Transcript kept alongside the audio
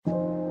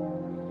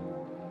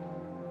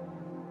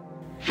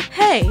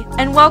Hey,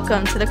 and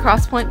welcome to the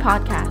Crosspoint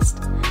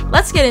Podcast.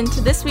 Let's get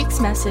into this week's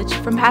message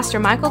from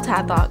Pastor Michael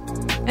Tadlock,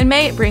 and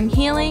may it bring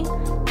healing,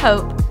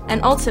 hope,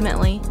 and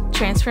ultimately,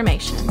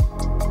 transformation.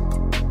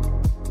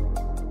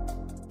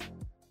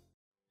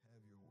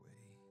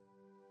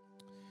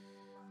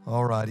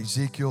 All right,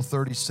 Ezekiel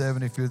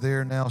 37, if you're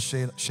there now,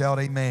 shout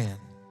amen.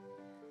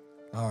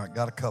 All right,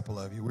 got a couple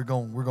of you. We're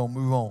going to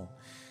move on.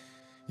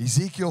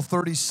 Ezekiel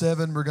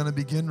 37, we're going to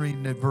begin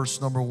reading at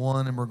verse number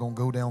 1, and we're going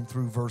to go down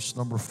through verse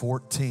number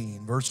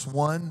 14. Verse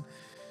 1,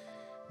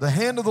 the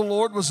hand of the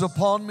Lord was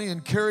upon me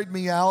and carried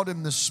me out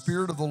in the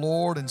spirit of the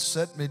Lord and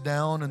set me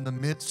down in the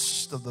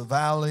midst of the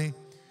valley,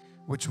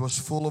 which was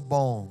full of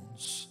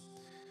bones,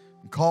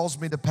 and caused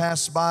me to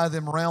pass by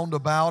them round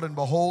about, and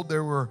behold,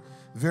 there were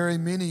very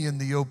many in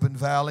the open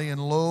valley,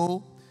 and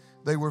lo,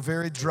 they were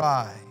very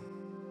dry.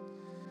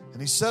 And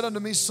he said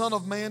unto me, Son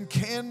of man,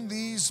 can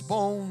these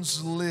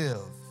bones live?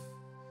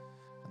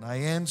 And I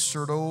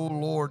answered, O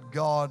Lord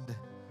God,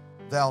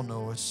 thou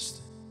knowest.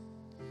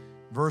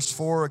 Verse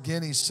 4,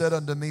 again he said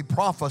unto me,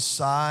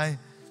 Prophesy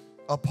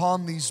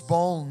upon these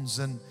bones,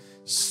 and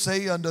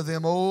say unto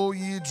them, O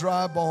ye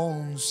dry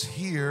bones,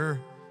 hear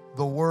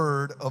the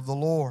word of the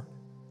Lord.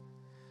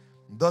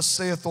 Thus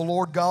saith the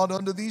Lord God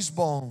unto these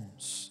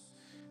bones,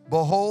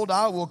 Behold,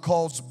 I will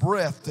cause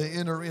breath to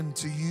enter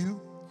into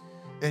you,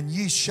 and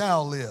ye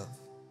shall live.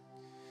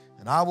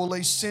 And I will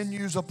lay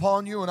sinews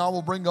upon you, and I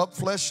will bring up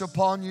flesh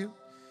upon you,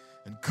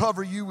 and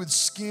cover you with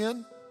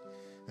skin,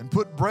 and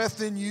put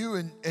breath in you,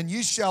 and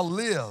ye shall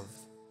live.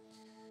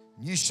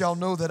 And ye shall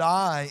know that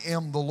I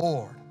am the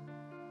Lord.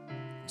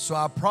 So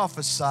I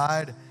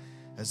prophesied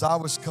as I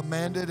was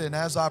commanded, and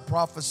as I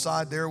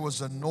prophesied, there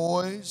was a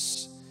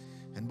noise,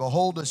 and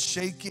behold, a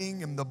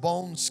shaking, and the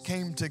bones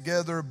came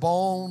together,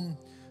 bone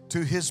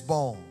to his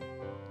bone.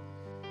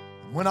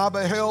 When I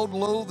beheld,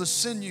 lo, the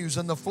sinews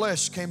and the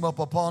flesh came up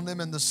upon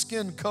them, and the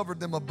skin covered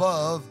them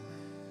above.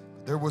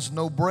 There was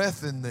no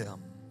breath in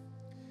them.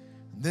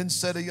 And then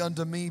said he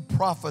unto me,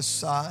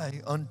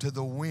 Prophesy unto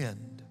the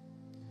wind.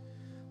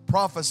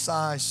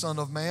 Prophesy, Son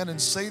of man, and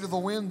say to the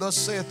wind, Thus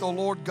saith the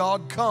Lord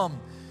God, Come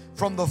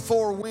from the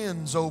four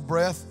winds, O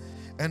breath,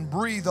 and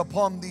breathe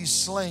upon these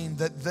slain,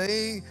 that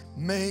they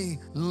may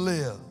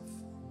live.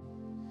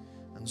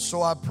 And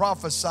so I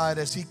prophesied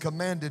as he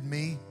commanded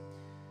me,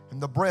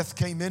 and the breath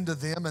came into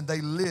them, and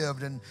they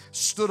lived and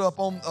stood up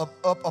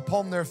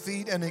upon their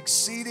feet, an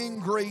exceeding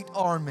great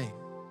army.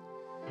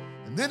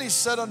 And then he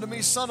said unto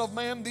me, Son of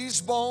man,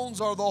 these bones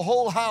are the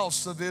whole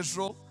house of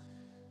Israel.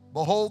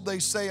 Behold, they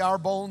say, Our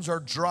bones are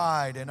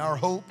dried, and our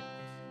hope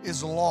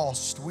is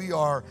lost. We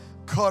are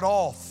cut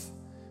off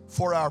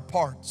for our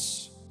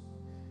parts.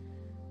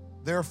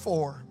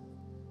 Therefore,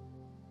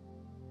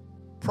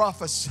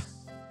 prophesy.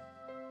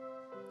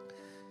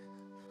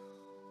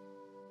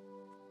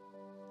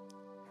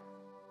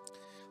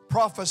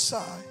 Prophesy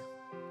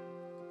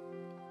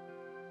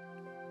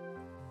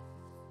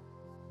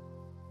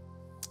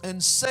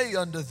and say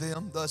unto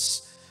them,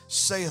 Thus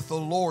saith the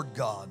Lord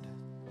God,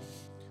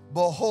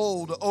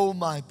 Behold, O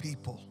my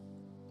people,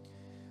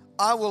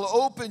 I will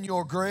open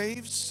your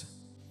graves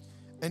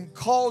and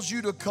cause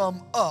you to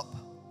come up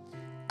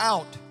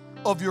out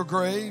of your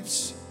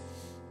graves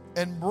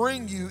and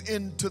bring you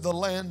into the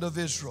land of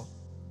Israel.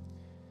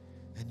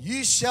 And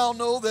ye shall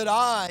know that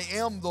I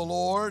am the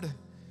Lord,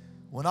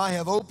 when I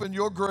have opened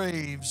your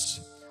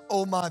graves,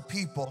 O my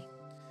people,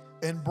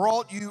 and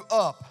brought you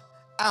up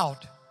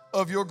out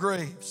of your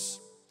graves,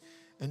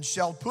 and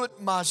shall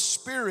put my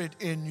spirit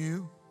in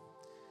you,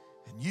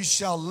 and ye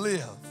shall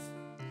live,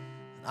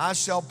 and I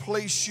shall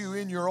place you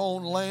in your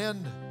own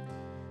land.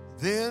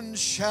 Then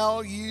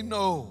shall ye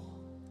know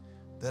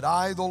that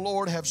I, the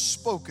Lord, have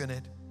spoken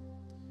it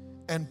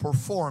and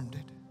performed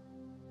it.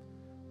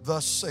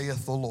 Thus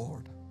saith the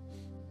Lord.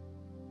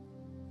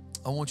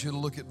 I want you to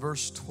look at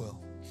verse 12.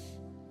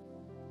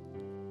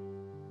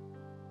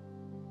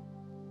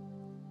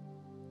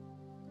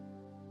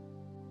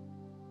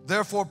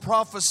 Therefore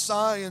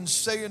prophesy and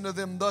say unto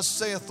them, Thus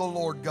saith the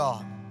Lord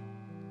God,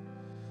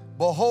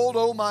 Behold,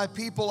 O my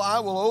people, I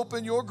will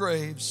open your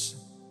graves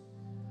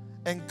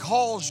and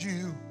cause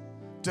you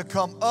to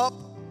come up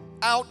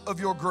out of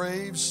your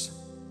graves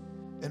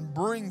and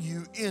bring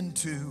you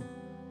into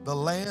the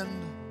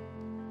land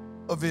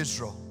of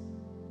Israel.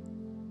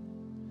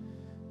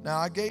 Now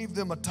I gave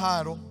them a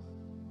title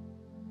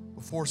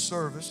before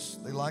service.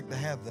 They like to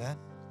have that.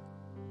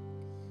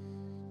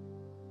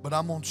 But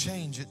I'm going to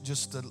change it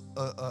just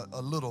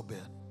a little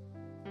bit,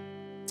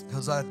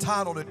 because I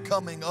titled it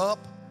Coming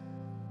Up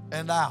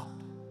and Out.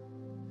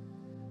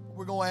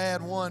 We're going to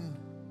add one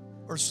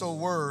or so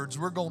words.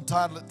 We're going to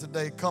title it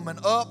today Coming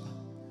Up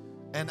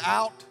and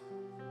Out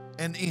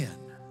and In.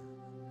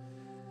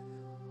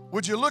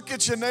 Would you look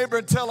at your neighbor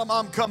and tell them,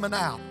 I'm coming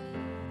out?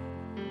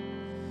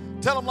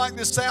 Tell them like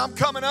this, say, I'm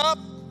coming up,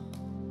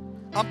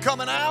 I'm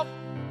coming out,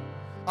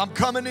 I'm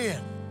coming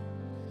in.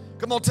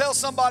 Come on, tell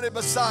somebody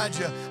beside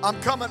you,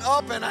 I'm coming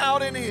up and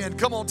out and in.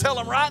 Come on, tell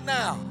them right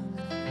now.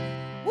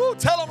 Woo,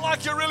 tell them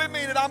like you really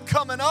mean it. I'm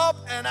coming up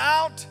and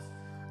out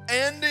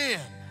and in.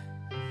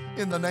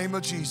 in the name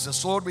of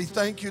Jesus. Lord, we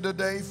thank you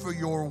today for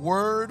your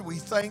word. We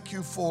thank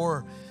you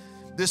for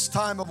this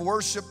time of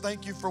worship.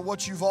 Thank you for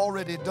what you've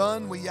already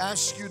done. We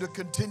ask you to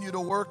continue to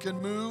work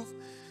and move.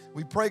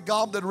 We pray,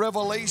 God, that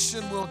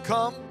revelation will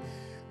come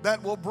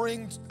that will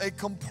bring a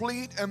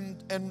complete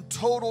and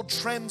total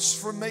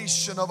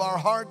transformation of our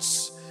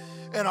hearts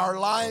and our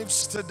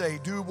lives today.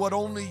 Do what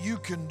only you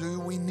can do.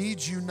 We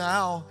need you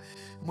now.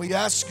 We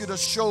ask you to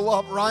show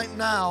up right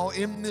now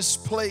in this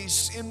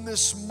place, in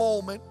this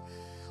moment.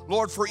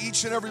 Lord, for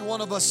each and every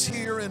one of us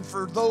here and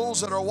for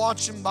those that are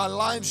watching by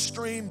live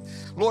stream,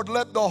 Lord,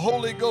 let the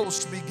Holy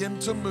Ghost begin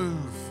to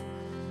move.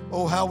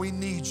 Oh, how we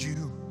need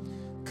you.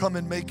 Come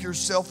and make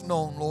yourself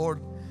known,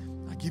 Lord.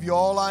 I give you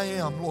all I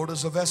am, Lord,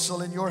 as a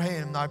vessel in your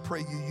hand. I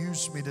pray you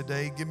use me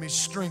today. Give me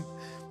strength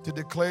to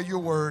declare your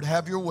word.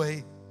 Have your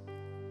way,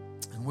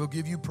 and we'll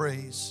give you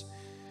praise.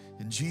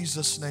 In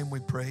Jesus' name we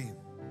pray.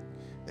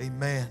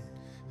 Amen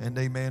and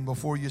amen.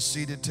 Before you're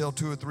seated, tell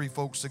 2 or 3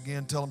 folks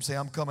again. Tell them, say,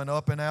 I'm coming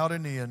up and out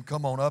and in.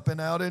 Come on, up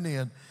and out and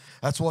in.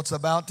 That's what's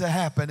about to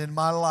happen in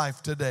my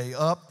life today.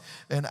 Up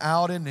and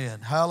out and in.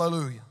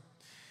 Hallelujah.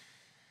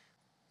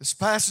 This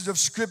passage of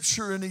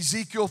Scripture in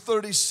Ezekiel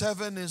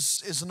 37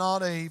 is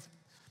not an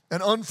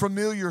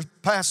unfamiliar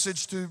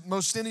passage to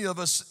most any of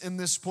us in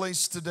this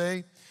place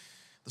today.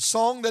 The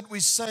song that we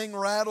sang,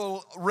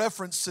 Rattle,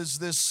 references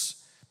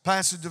this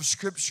passage of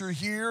Scripture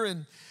here.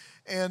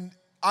 And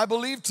I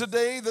believe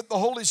today that the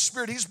Holy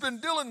Spirit, He's been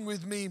dealing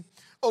with me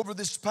over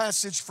this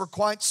passage for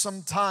quite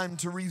some time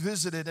to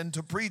revisit it and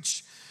to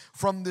preach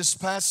from this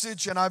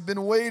passage. And I've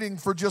been waiting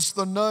for just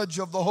the nudge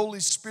of the Holy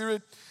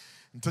Spirit.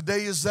 And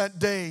today is that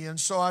day. And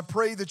so I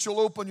pray that you'll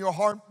open your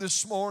heart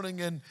this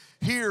morning and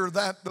hear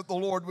that the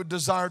Lord would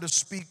desire to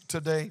speak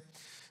today.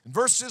 In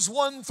verses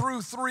 1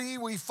 through 3,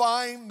 we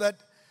find that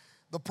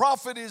the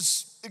prophet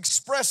is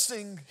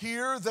expressing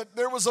here that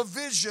there was a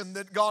vision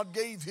that God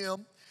gave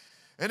him.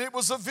 And it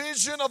was a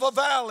vision of a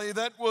valley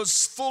that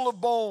was full of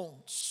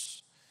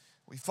bones.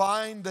 We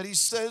find that he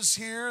says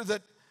here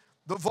that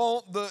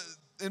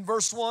in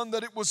verse 1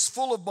 that it was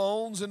full of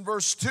bones. In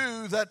verse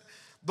 2 that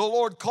the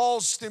Lord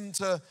caused him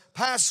to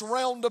pass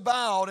round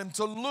about and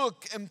to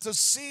look and to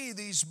see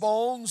these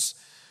bones.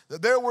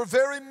 That there were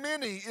very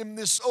many in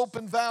this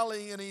open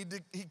valley, and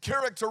he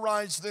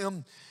characterized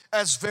them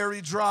as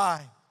very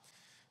dry.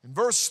 In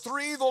verse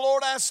 3, the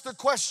Lord asked a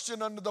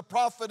question unto the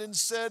prophet and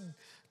said,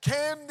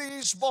 can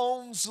these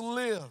bones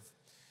live?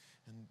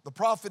 And the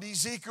prophet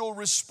Ezekiel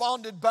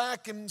responded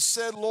back and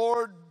said,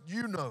 Lord,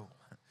 you know.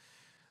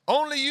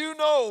 Only you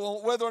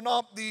know whether or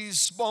not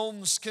these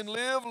bones can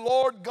live.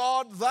 Lord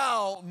God,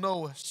 thou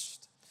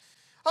knowest.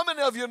 How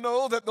many of you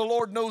know that the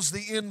Lord knows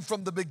the end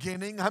from the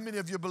beginning? How many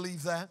of you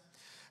believe that?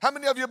 How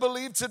many of you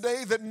believe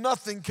today that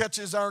nothing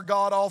catches our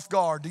God off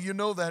guard? Do you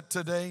know that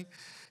today?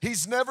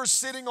 He's never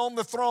sitting on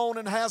the throne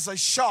and has a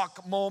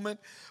shock moment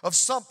of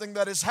something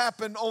that has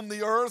happened on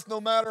the earth, no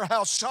matter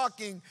how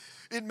shocking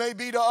it may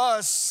be to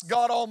us.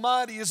 God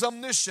Almighty is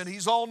omniscient.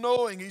 He's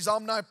all-knowing. He's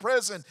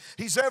omnipresent.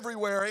 He's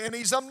everywhere, and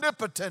He's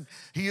omnipotent.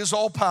 He is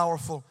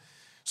all-powerful.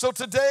 So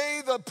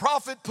today the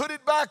prophet put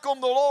it back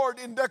on the Lord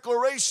in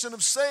declaration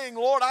of saying,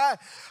 Lord, I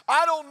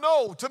don't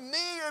know. To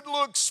me it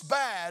looks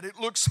bad. It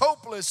looks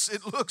hopeless.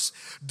 It looks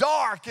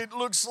dark. It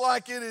looks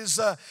like it is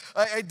a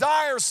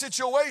dire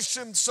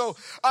situation. So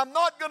I'm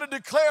not going to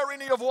declare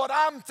any of what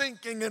I'm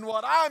thinking and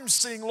what I'm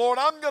seeing, Lord.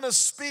 I'm going to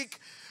speak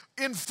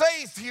in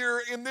faith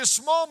here in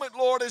this moment,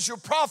 Lord, as your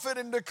prophet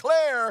and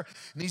declare.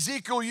 And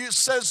Ezekiel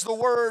says the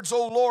words,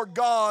 oh Lord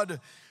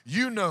God,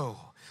 you know.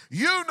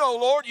 You know,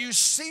 Lord, you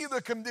see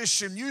the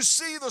condition, you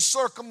see the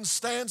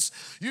circumstance,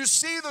 you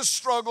see the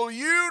struggle,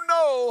 you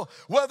know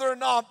whether or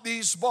not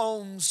these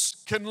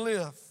bones can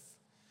live.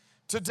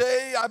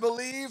 Today, I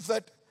believe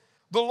that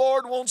the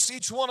Lord wants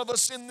each one of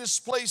us in this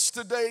place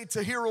today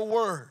to hear a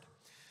word.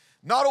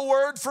 Not a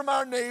word from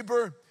our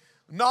neighbor,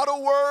 not a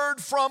word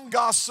from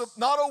gossip,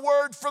 not a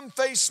word from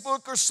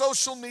Facebook or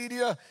social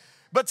media.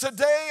 But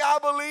today, I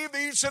believe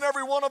each and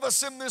every one of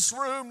us in this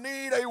room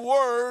need a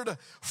word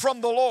from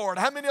the Lord.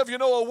 How many of you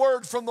know a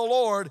word from the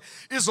Lord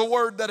is a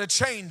word that'll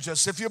change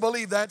us? If you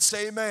believe that,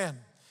 say amen.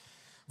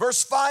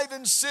 Verse 5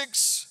 and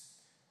 6,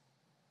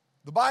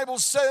 the Bible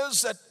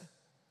says that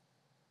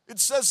it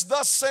says,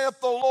 thus saith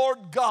the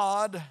Lord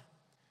God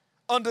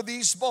unto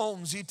these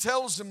bones. He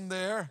tells him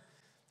there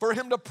for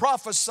him to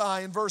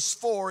prophesy in verse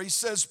 4. He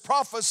says,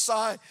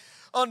 prophesy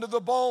unto the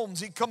bones.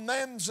 He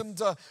commands him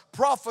to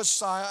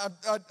prophesy.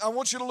 I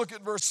want you to look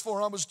at verse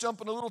 4. I was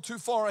jumping a little too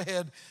far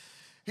ahead.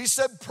 He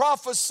said,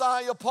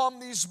 prophesy upon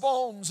these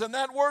bones. And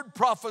that word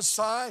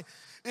prophesy,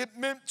 it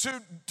meant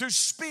to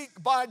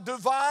speak by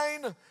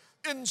divine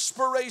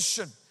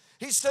inspiration.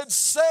 He said,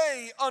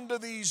 say unto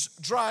these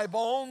dry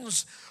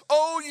bones,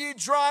 O ye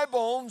dry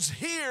bones,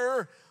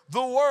 hear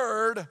the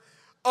word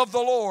of the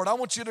Lord. I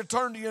want you to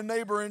turn to your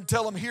neighbor and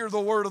tell him, hear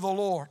the word of the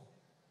Lord.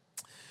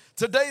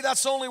 Today,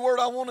 that's the only word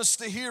I want us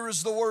to hear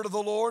is the word of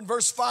the Lord.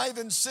 Verse 5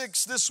 and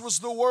 6, this was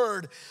the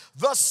word.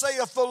 Thus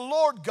saith the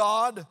Lord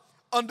God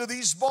unto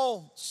these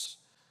bones.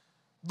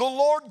 The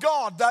Lord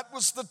God, that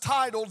was the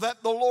title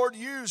that the Lord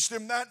used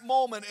in that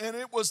moment, and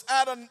it was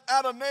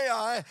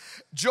Adonai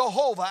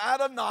Jehovah.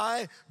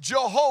 Adonai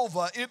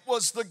Jehovah. It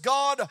was the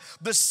God,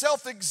 the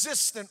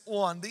self-existent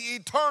one, the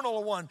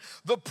eternal one,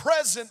 the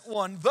present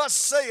one. Thus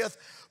saith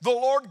the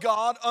Lord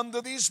God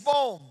unto these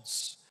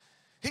bones.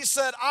 He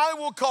said, I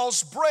will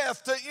cause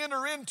breath to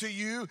enter into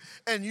you,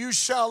 and you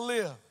shall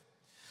live.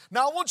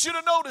 Now I want you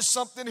to notice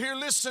something here.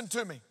 Listen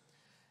to me.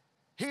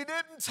 He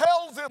didn't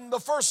tell them, the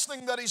first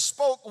thing that he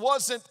spoke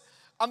wasn't,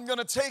 I'm going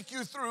to take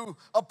you through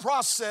a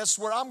process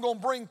where I'm going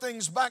to bring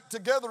things back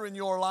together in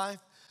your life.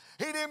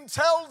 He didn't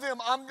tell them,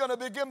 I'm going to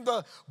begin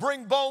to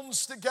bring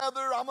bones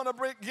together. I'm going to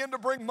begin to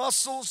bring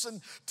muscles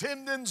and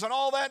tendons and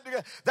all that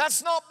together.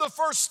 That's not the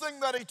first thing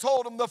that he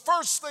told them. The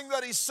first thing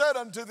that he said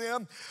unto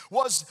them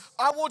was,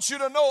 I want you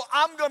to know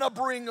I'm going to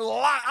bring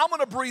life. I'm going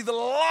to breathe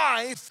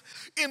life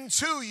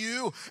into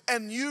you,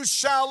 and you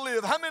shall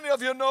live. How many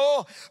of you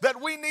know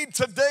that we need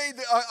today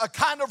a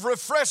kind of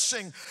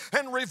refreshing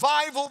and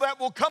revival that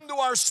will come to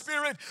our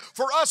spirit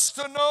for us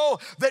to know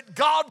that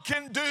God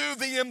can do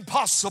the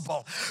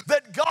impossible,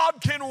 that God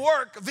can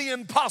work the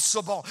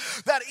impossible,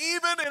 that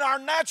even in our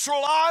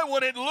natural eye,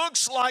 when it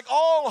looks like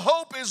all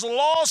hope is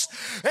lost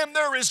and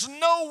there is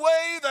no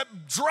way that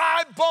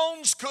dry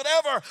bones could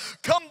ever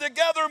come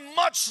together,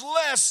 much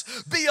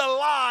less be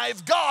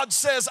alive, God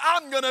says,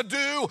 I'm going to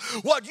do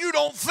what you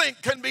don't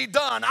think can be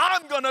done.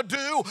 I'm going to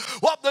do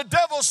what the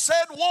devil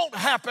said won't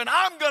happen.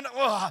 I'm going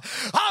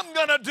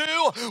to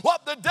do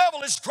what the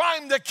devil is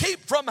trying to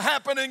keep from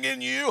happening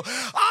in you.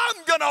 I'm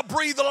going to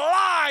breathe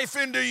life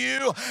into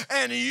you,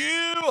 and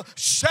you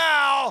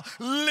shall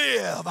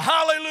live.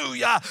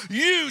 Hallelujah.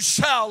 You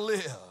shall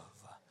live.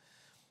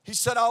 He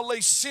said, I'll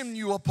lay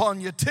sinew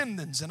upon your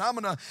tendons, and I'm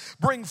going to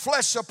bring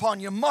flesh upon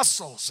your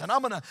muscles, and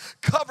I'm going to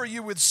cover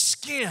you with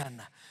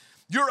skin,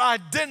 your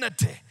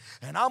identity.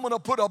 And I'm going to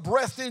put a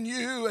breath in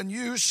you, and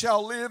you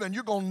shall live, and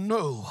you're going to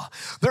know.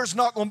 There's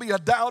not going to be a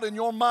doubt in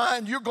your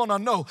mind. You're going to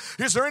know.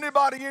 Is there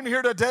anybody in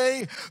here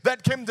today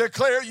that can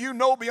declare you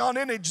know beyond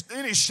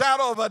any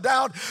shadow of a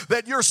doubt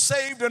that you're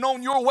saved and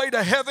on your way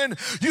to heaven?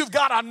 You've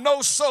got a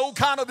know-so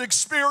kind of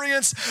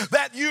experience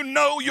that you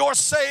know you're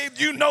saved.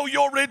 You know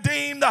you're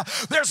redeemed.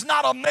 There's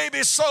not a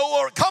maybe so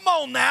or come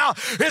on now.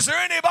 Is there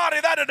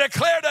anybody that'll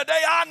declare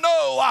today, I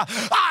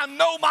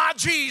know my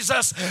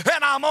Jesus,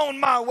 and I'm on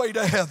my way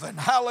to heaven?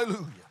 Hallelujah.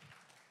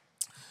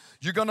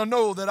 You're going to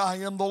know that I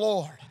am the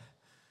Lord.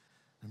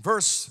 In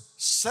verse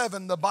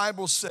 7, the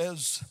Bible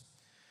says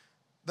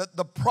that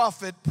the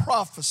prophet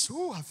prophesied.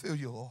 Ooh, I feel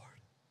you, Lord.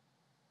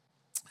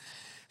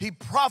 He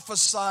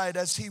prophesied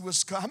as he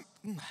was coming.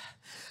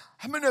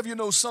 How many of you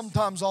know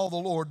sometimes all the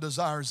Lord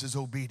desires is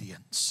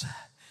obedience?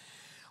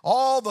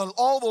 All the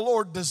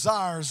Lord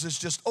desires is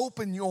just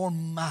open your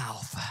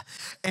mouth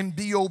and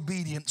be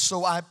obedient.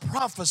 So I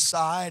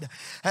prophesied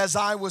as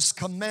I was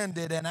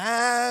commanded, and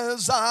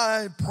as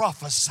I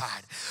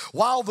prophesied,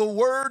 while the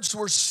words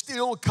were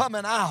still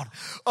coming out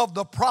of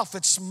the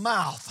prophet's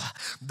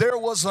mouth, there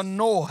was a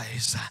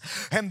noise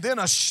and then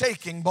a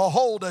shaking.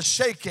 Behold, a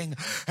shaking,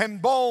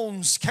 and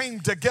bones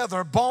came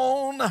together,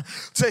 bone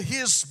to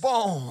his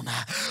bone.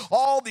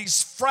 All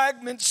these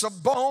fragments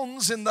of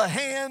bones in the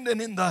hand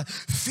and in the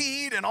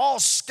feet, and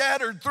all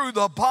scattered through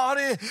the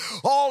body,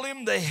 all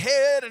in the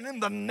head and in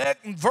the neck,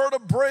 and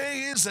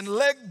vertebrae and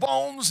leg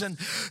bones and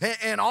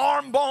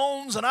arm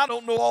bones, and I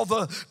don't know all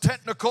the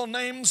technical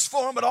names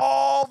for them, but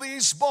all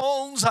these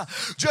bones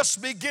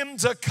just begin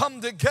to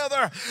come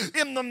together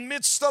in the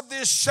midst of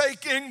this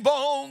shaking.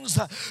 Bones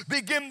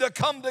begin to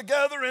come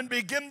together and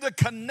begin to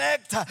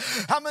connect.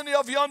 How many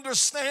of you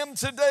understand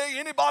today?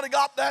 Anybody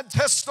got that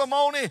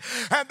testimony?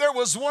 And there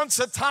was once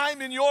a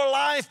time in your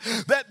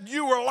life that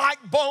you were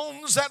like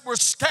bones that were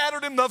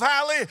scattered in the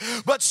valley,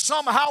 but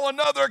somehow or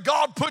another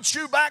God put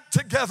you back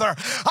together.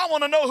 I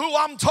want to know who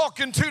I'm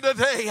talking to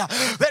today,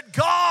 that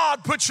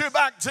God put you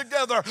back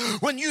together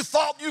when you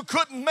thought you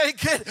couldn't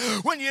make it,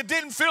 when you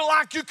didn't feel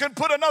like you could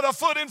put another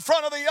foot in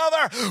front of the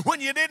other, when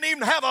you didn't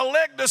even have a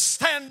leg to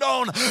stand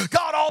on.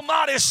 God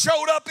Almighty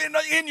showed up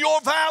in your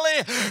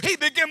valley. He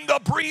began to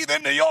breathe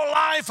into your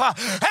life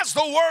as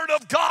the Word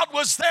of God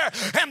was there,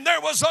 and there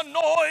was a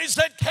noise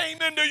that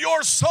came into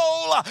your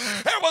soul.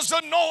 There was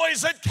a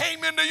noise that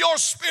came into your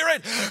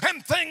spirit,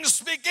 and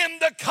things begin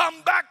to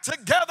come back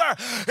together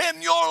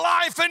in your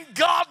life. And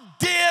God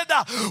did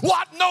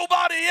what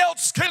nobody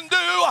else can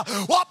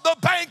do, what the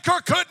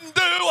banker couldn't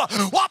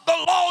do, what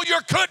the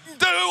lawyer couldn't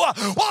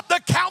do, what the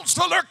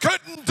counselor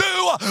couldn't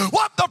do,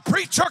 what the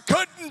preacher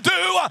couldn't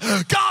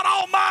do. God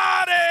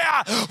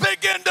Almighty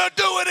begin to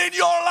do it in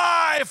your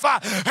life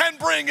and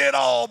bring it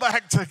all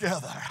back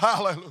together.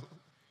 Hallelujah.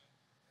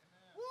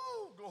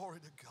 Woo, glory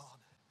to God.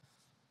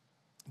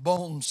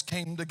 Bones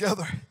came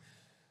together.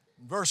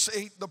 Verse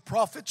 8, the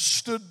prophet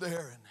stood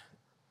there and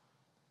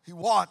he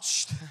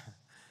watched. He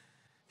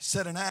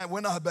said, and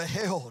when I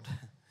beheld,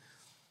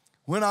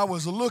 when I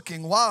was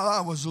looking, while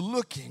I was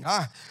looking,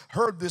 I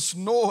heard this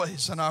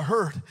noise and I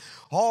heard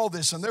all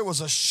this, and there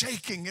was a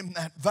shaking in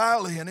that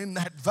valley, and in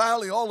that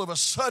valley all of a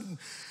sudden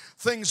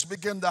things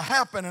begin to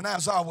happen. And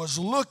as I was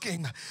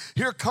looking,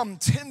 here come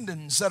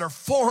tendons that are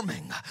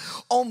forming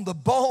on the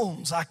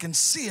bones. I can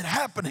see it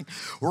happening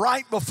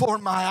right before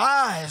my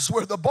eyes,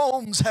 where the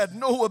bones had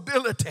no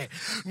ability,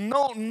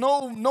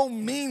 no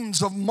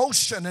means of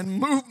motion and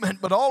movement.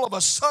 But all of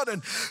a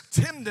sudden,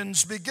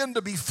 tendons begin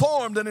to be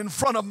formed, and in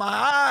front of my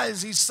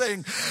eyes, he's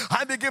saying,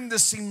 I begin to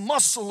see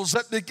muscles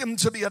that begin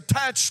to be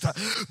attached.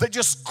 They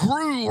just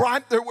grew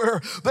right there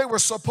where they were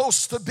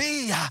supposed to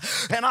be.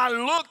 And I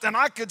looked, and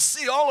I could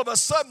see all of a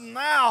sudden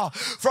now,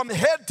 from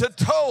head to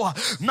toe,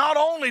 not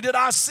only did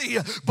I see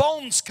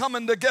bones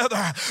coming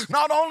together,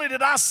 not only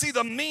did I see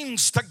the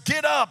means to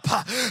get up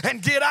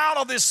and get out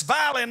of this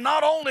valley,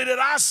 not only did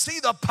I see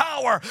the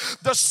power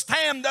to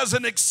stand as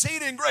an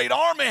exceeding great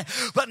army,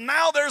 but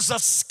now there's a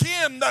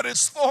skin that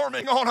is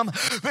forming on them,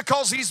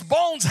 because these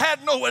bones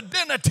had no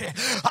identity.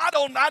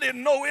 I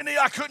didn't know any,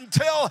 I couldn't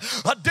tell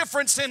a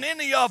difference in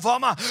any of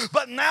them,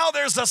 but now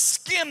there's a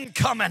skin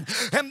coming,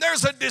 and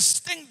there's a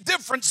distinct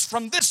difference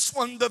from this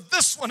one to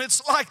this one.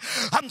 It's like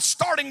I'm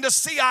starting to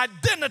see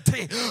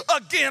identity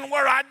again,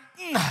 where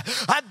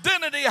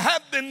identity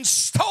had been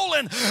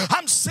stolen.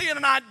 I'm seeing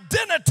an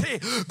identity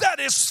that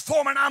is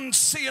forming. I'm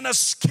seeing a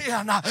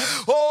skin.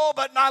 Oh,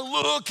 but I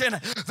look, and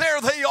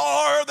there they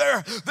are.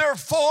 They're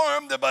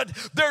formed, but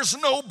there's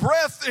no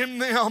breath in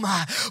them.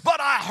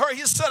 But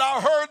he said,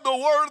 I heard the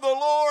word of the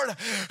Lord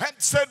and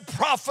said,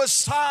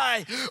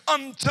 prophesy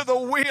unto the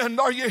wind.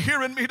 Are you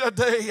hearing me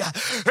today?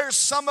 There's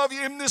some of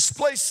you in this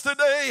place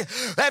today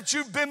that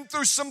you've been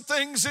through some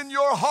things in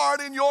your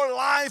heart, in your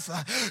life,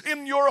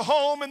 in your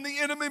home, and the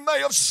enemy may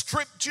have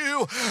stripped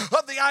you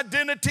of the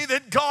identity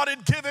that God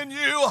had given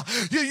you.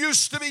 You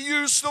used to be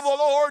used of the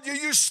Lord. You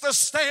used to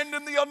stand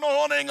in the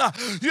anointing.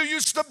 You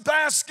used to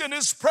bask in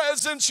His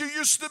presence. You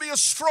used to be a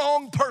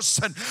strong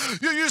person.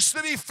 You used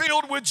to be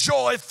filled with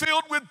joy,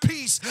 filled with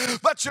peace,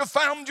 but you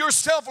found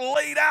yourself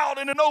laid out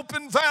in an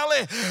open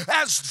valley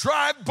as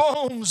dry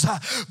bones.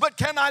 But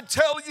can I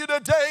tell you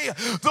today,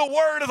 the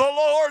word of the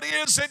Lord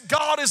is that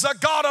God is a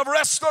God of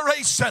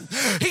restoration.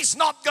 He's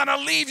not going to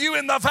leave you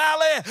in the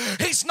valley.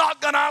 He's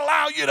not going to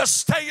allow you to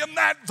stay in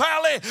that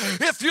valley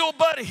if you'll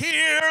but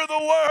hear the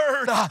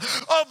word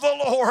of the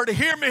Lord.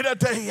 Hear me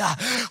today.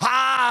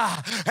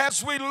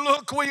 As we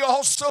look, we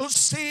also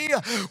see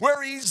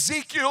where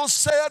Ezekiel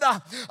said,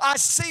 I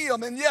see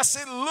them, and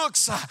yes, it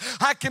looks,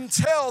 I can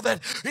tell that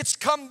it's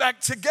come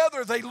back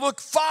together. They look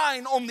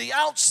fine on the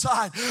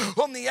outside.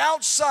 On the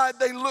outside,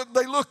 they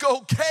look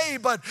okay,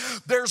 but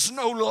there's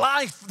no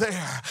life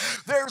there.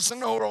 There's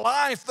no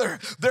life there.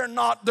 They're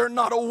not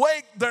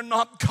awake. They're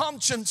not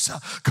conscious.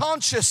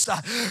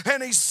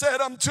 And he said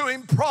unto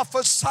him,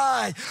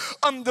 prophesy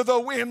unto the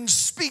wind,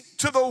 speak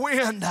to the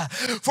wind,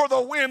 for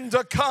the wind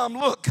to come.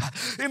 Look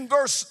in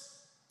verse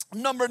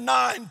number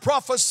 9,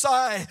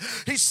 prophesy.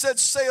 He said,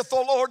 saith the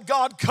Lord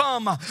God,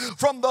 come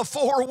from the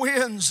four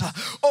winds,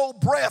 O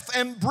breath,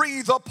 and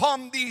breathe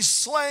upon these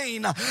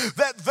slain,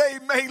 that they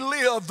may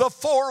live. The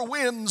four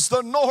winds,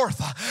 the north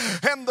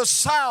and the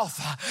south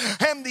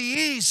and the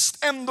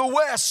east and the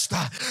west.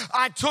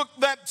 I took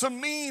that to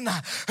mean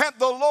that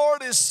the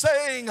Lord is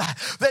saying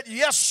that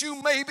yes,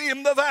 you may be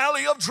in the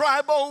valley of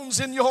dry bones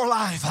in your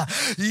life.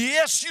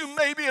 Yes, you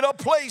may be at a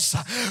place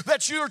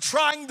that you're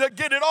trying to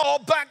get it all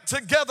back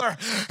together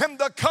and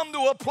to come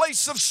to a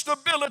place of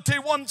stability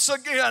once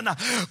again.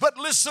 But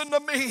listen to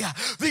me,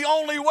 the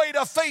only way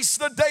to face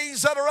the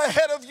days that are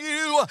ahead of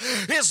you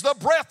is the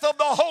breath of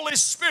the Holy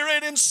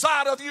Spirit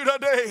inside of you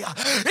today.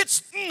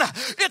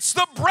 It's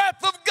the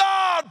breath of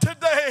God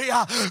today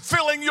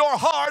filling your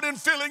heart and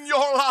filling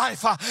your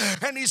life.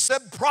 And he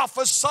said,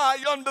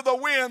 prophesy unto the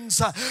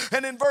winds.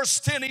 And in verse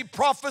 10, he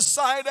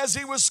prophesied as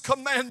he was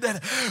commanded.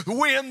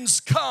 Winds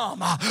come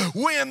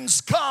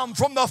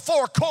from the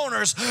four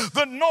corners,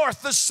 the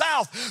north, the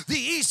south, the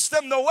east,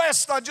 and the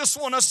west. I just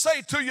want to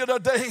say to you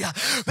today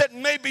that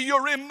maybe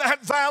you're in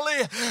that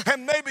valley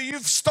and maybe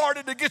you've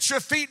started to get your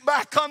feet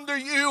back under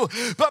you,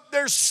 but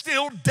there's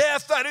still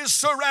death that is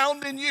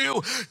surrounding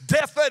you,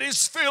 death that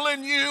is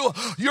filling you.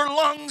 Your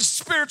lungs,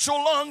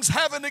 spiritual lungs,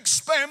 haven't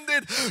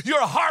expanded.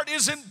 Your heart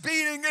isn't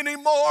beating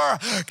anymore.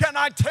 Can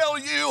I tell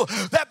you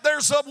that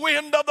there's a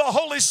wind of the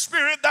Holy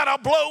Spirit that'll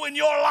blow in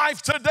your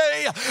life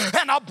today,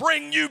 and I'll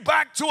bring you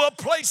back to a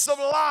place of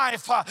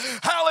life.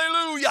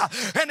 Hallelujah.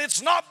 And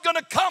it's not going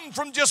to come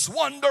from just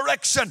one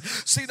direction.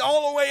 See, the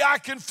only way I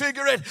can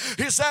figure it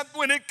is that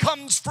when it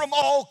comes from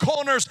all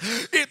corners,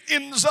 it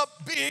ends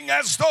up being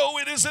as though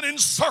it is an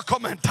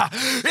encirclement.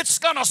 It's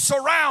going to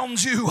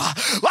surround you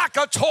like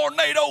a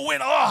tornado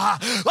wind,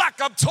 like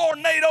a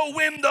tornado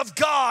wind of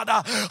God.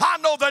 I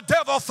know the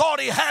devil thought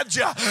he had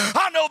you.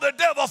 I know the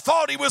devil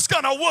thought he was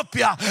going to whoop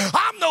you.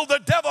 I know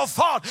the devil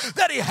thought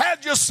that he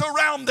had you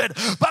surrounded.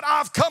 But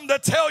I've come to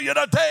tell you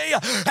today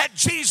that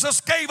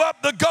Jesus gave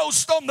up the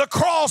ghost on the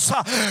cross,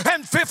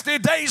 and 50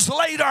 days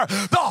later,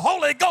 the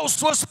Holy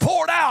Ghost was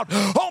poured out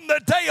on the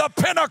day of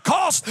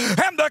Pentecost.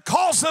 And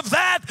because of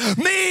that,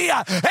 me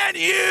and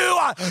you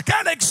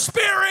can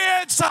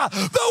experience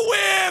the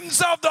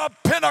winds of the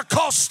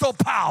Pentecostal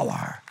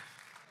power.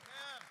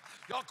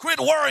 Y'all quit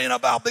worrying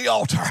about the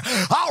altar.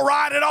 I'll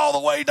ride it all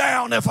the way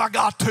down if I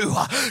got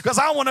to, because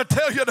I want to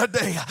tell you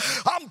today,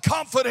 I'm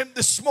confident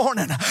this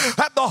morning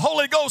that the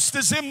Holy Ghost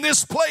is in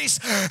this place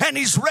and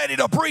He's ready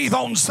to breathe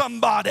on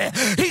somebody.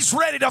 He's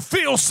ready to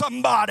feel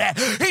somebody.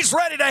 He's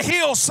ready to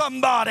heal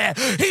somebody.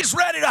 He's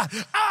ready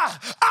to,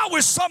 I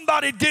wish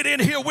somebody'd get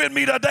in here with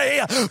me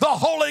today. The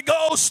Holy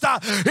Ghost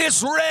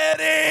is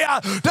ready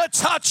to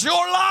touch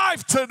your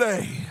life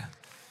today.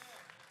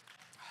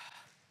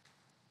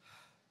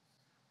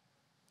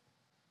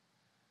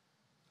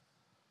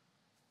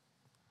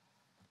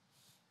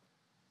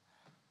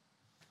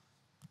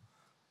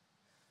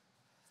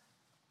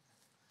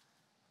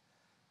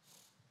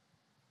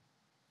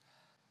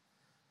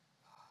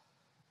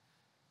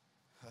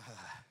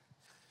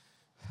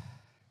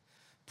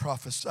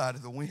 Prophesy to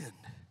the wind.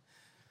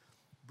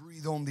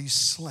 Breathe on these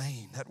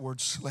slain. That word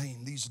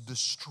slain, these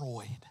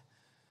destroyed.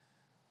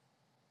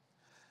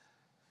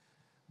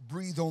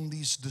 Breathe on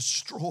these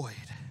destroyed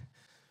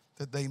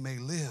that they may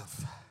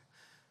live.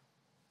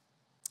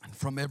 And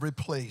from every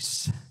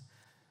place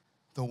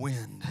the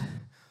wind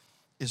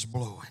is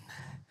blowing.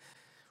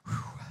 Whew.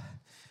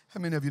 How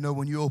many of you know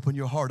when you open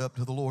your heart up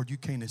to the Lord, you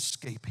can't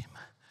escape Him?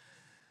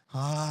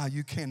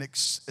 You can't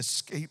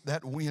escape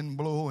that wind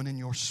blowing in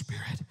your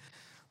spirit.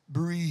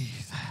 Breathe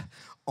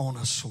on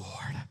us,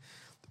 Lord.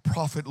 The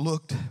prophet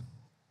looked,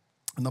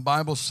 and the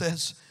Bible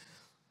says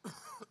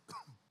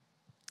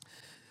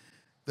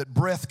that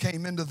breath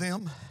came into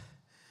them,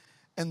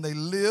 and they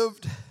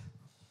lived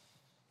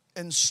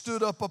and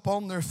stood up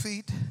upon their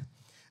feet,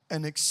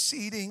 an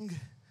exceeding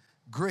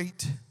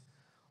great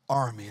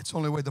army. It's the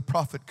only way the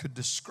prophet could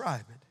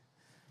describe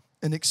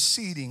it. An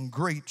exceeding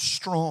great,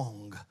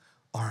 strong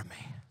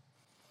army.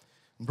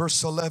 In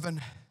verse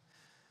 11,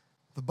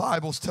 the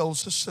Bible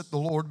tells us that the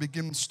Lord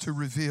begins to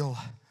reveal.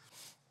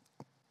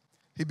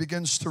 He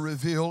begins to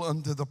reveal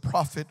unto the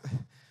prophet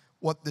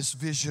what this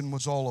vision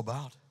was all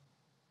about.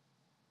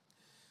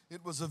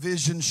 It was a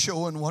vision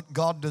showing what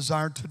God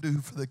desired to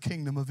do for the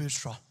kingdom of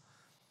Israel.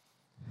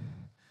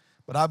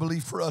 But I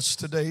believe for us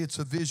today, it's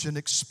a vision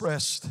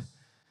expressed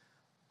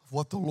of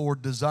what the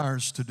Lord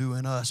desires to do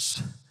in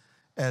us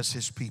as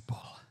His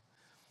people.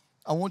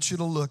 I want you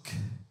to look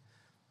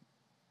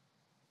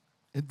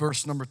at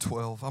verse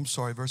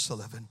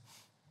 11.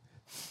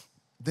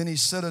 Then He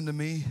said unto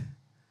me,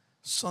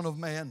 Son of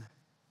man,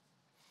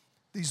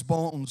 these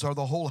bones are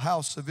the whole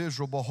house of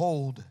Israel.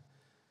 Behold,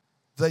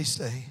 they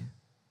say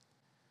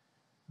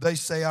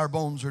our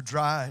bones are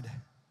dried,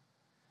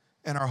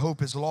 and our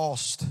hope is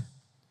lost,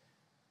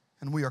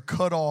 and we are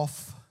cut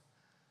off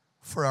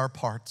for our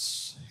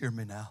parts. Hear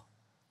me now.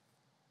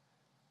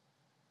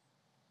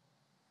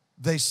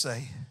 They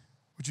say,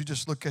 would you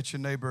just look at your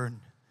neighbor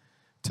and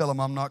tell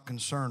them I'm not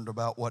concerned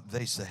about what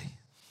they say.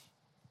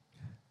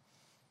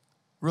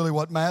 Really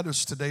what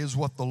matters today is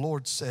what the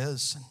Lord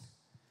says.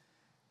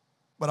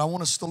 But I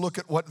want us to look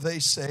at what they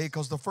say,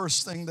 because the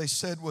first thing they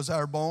said was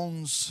our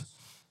bones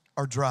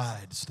are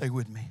dried. Stay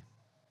with me.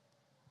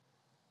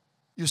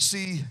 You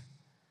see,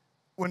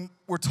 when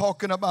we're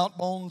talking about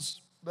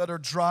bones that are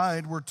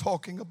dried, we're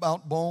talking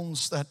about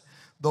bones that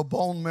the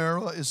bone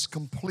marrow is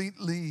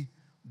completely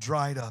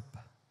dried up.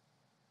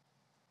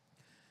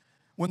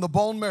 When the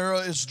bone marrow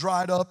is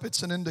dried up,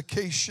 it's an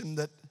indication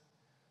that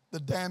the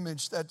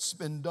damage that's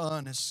been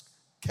done is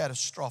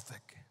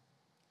catastrophic.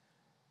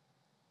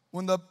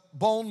 When the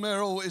bone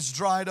marrow is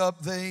dried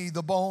up,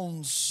 the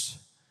bones,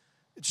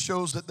 it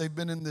shows that they've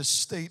been in this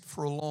state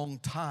for a long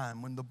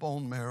time when the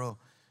bone marrow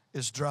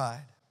is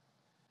dried.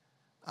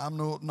 I'm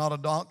not a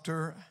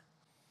doctor.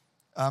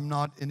 I'm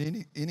not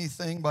in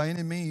anything by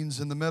any means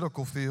in the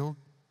medical field.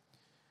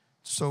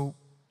 So,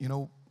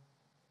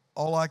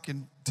 all I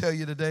can tell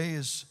you today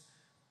is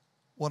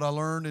what I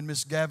learned in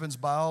Miss Gavin's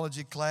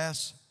biology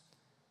class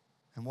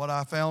and what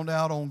I found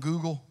out on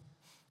Google.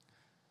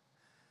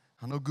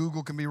 I know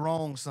Google can be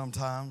wrong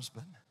sometimes,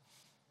 but you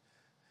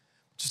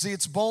see,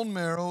 it's bone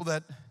marrow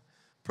that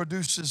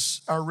produces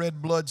our red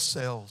blood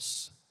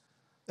cells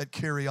that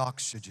carry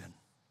oxygen.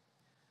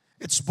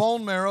 It's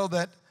bone marrow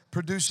that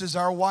produces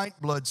our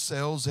white blood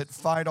cells that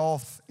fight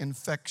off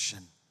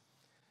infection.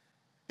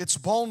 It's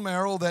bone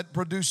marrow that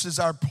produces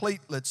our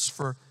platelets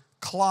for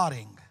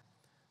clotting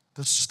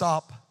to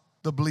stop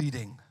the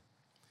bleeding.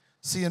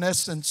 See, in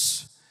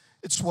essence,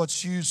 it's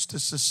what's used to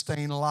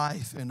sustain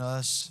life in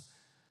us.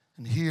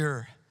 And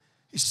here,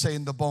 he's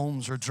saying the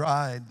bones are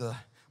dried. The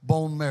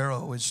bone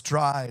marrow is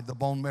dried. The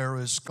bone marrow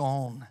is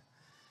gone.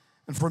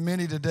 And for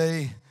many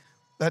today,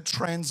 that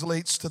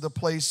translates to the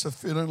place of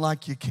feeling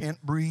like you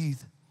can't breathe.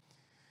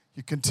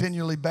 You're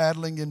continually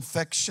battling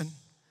infection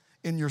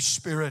in your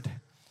spirit,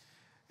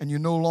 and you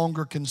no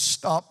longer can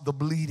stop the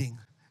bleeding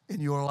in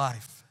your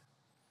life.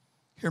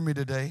 Hear me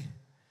today.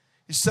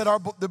 He said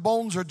the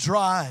bones are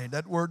dried.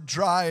 That word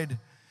dried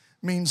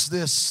means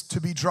this,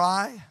 to be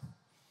dry,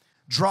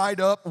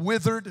 dried up,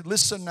 withered.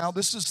 Listen now,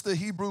 this is the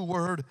Hebrew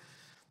word.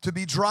 To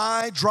be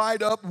dry,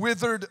 dried up,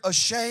 withered,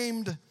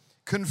 ashamed,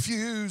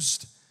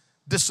 confused,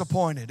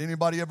 disappointed.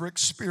 Anybody ever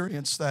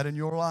experienced that in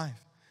your life?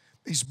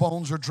 These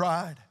bones are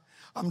dried.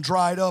 I'm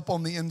dried up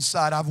on the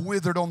inside. I've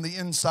withered on the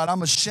inside.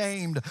 I'm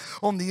ashamed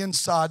on the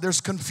inside. There's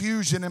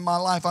confusion in my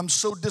life. I'm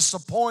so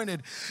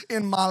disappointed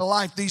in my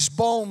life. These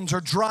bones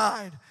are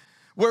dried.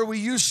 Where we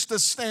used to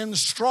stand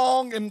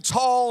strong and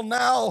tall,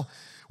 now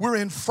we're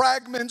in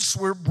fragments,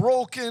 we're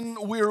broken,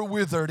 we're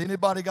withered.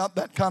 Anybody got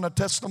that kind of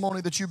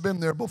testimony that you've been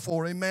there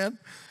before? Amen.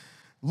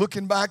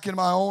 Looking back in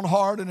my own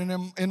heart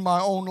and in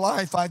my own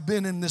life, I've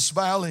been in this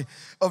valley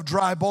of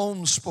dry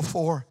bones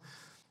before.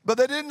 But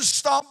they didn't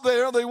stop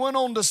there. They went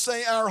on to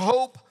say, our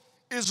hope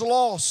is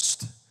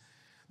lost.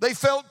 They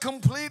felt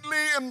completely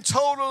and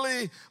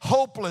totally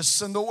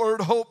hopeless. And the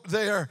word hope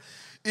there,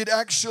 it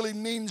actually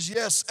means,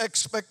 yes,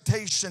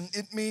 expectation.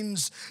 It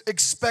means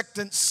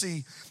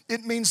expectancy.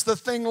 It means the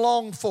thing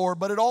longed for,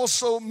 but it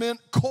also meant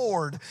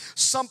cord,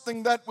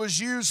 something that was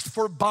used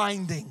for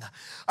binding.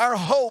 Our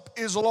hope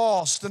is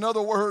lost. In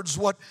other words,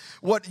 what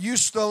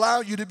used to allow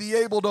you to be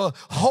able to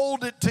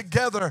hold it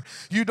together,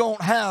 you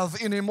don't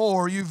have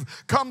anymore.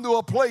 You've come to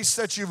a place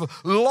that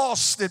you've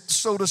lost it,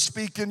 so to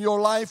speak, in your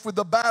life with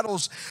the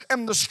battles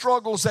and the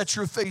struggles that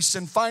you're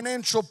facing,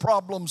 financial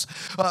problems,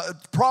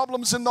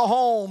 problems in the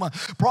home,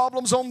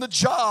 problems on the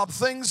job,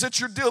 things that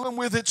you're dealing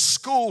with at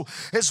school.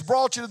 It's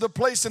brought you to the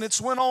place, and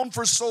it's went on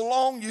for so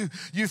long,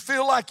 you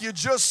feel like you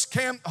just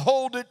can't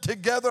hold it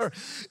together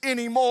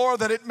anymore,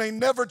 that it may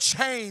never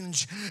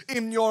change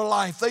in your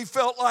life. They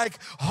felt like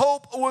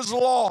hope was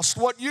lost.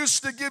 What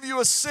used to give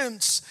you a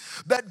sense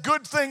that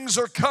good things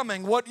are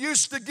coming, what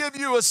used to give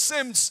you a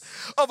sense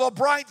of a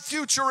bright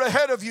future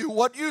ahead of you,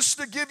 what used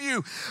to give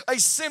you a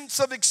sense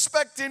of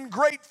expecting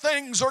great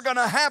things are going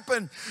to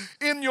happen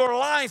in your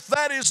life,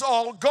 that is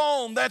all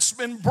gone. That's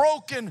been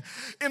broken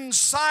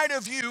inside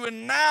of you,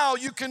 and now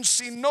you can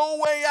see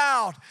no way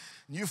out.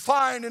 You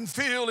find and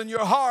feel in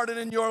your heart and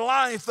in your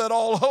life that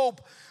all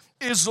hope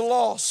is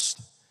lost.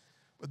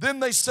 But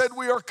then they said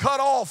we are cut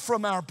off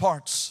from our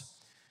parts.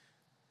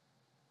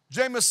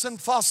 Jamieson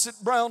Fawcett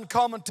Brown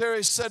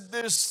commentary said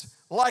this: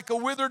 like a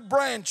withered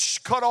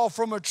branch cut off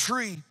from a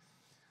tree,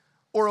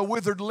 or a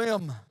withered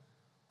limb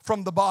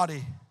from the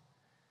body.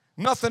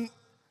 Nothing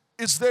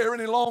is there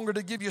any longer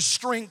to give you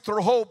strength or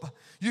hope.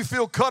 You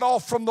feel cut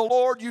off from the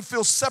Lord. You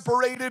feel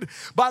separated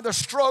by the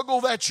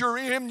struggle that you're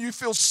in. You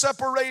feel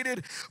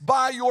separated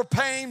by your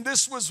pain.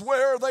 This was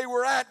where they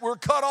were at. We're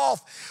cut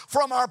off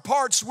from our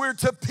parts. We're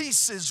to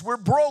pieces. We're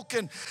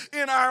broken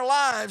in our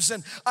lives.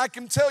 And I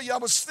can tell you, I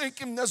was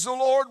thinking as the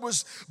Lord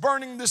was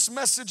burning this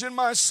message in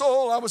my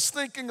soul, I was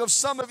thinking of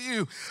some of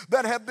you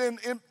that have been,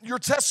 in your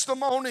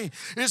testimony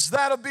is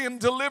that of being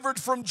delivered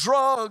from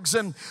drugs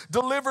and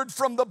delivered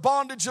from the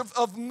bondage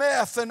of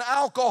meth and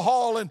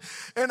alcohol, and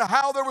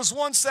how there was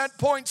one that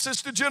point,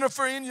 Sister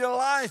Jennifer, in your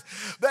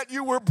life that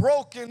you were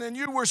broken and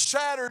you were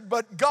shattered,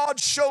 but God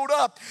showed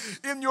up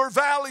in your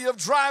valley of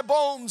dry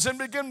bones and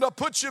began to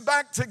put you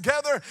back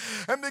together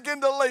and begin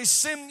to lay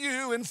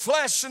sinew and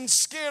flesh and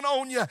skin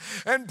on you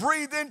and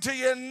breathe into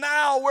you. And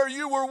now where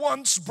you were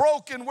once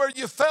broken, where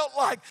you felt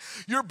like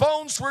your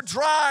bones were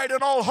dried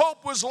and all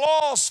hope was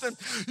lost, and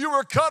you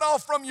were cut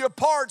off from your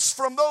parts,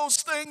 from those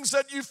things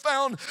that you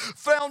found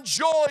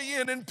joy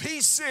in and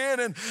peace in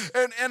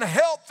and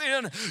health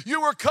in, you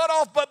were cut off.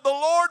 But the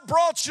Lord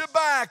brought you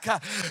back,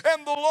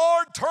 and the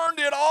Lord turned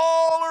it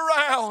all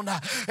around.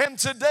 And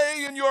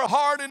today in your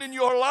heart and in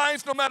your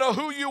life, no matter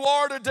who you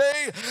are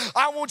today,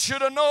 I want you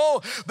to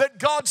know that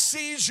God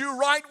sees you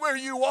right where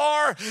you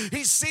are.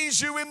 He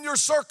sees you in your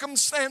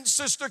circumstance,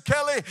 Sister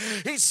Kelly.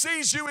 He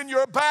sees you in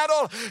your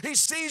battle. He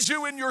sees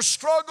you in your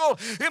struggle,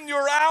 in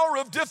your hour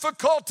of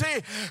difficulty.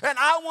 And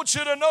I want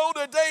you to know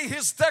today,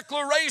 His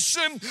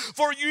declaration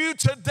for you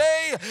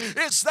today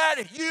is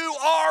that you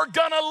are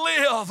gonna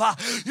live.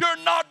 You're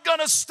not going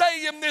to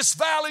stay in this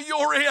valley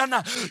you're in.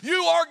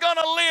 You are going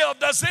to live.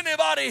 Does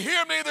anybody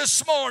hear me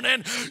this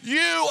morning?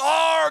 You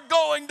are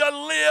going to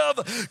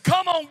live.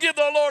 Come on, give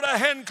the Lord a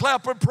hand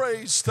clap of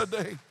praise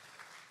today.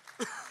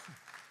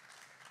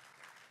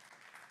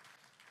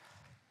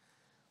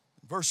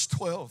 Verse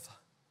 12,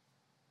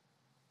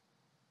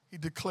 he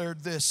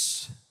declared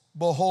this: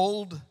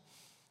 behold,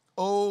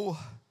 O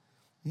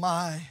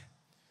my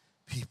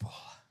people.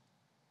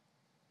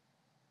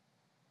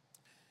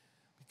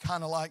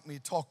 Kind of like me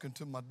talking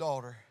to my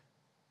daughter.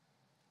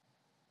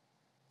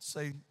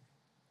 Say,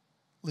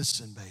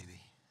 listen, baby.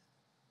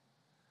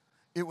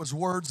 It was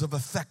words of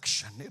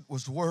affection. It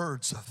was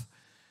words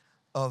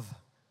of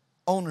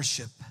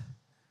ownership.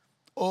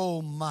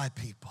 Oh, my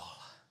people.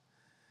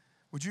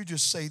 Would you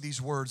just say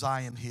these words?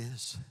 I am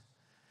His.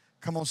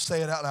 Come on,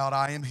 say it out loud.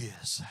 I am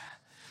His.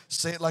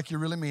 Say it like you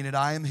really mean it.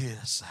 I am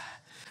His.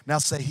 Now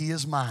say, He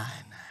is mine.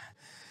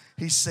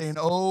 He's saying,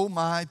 oh,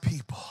 my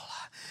people.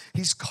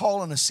 He's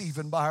calling us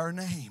even by our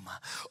name.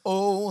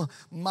 Oh,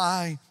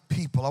 my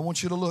people. I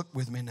want you to look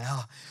with me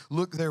now.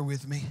 Look there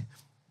with me.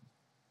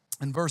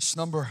 In verse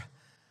number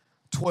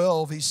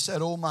 12, he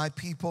said, oh, my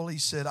people, he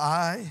said,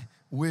 I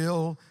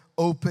will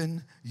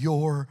open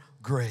your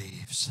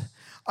graves.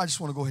 I just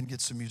want to go ahead and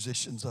get some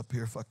musicians up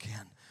here if I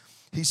can.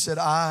 He said,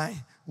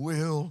 I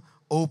will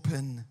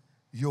open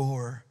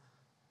your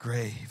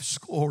graves.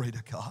 Glory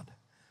to God.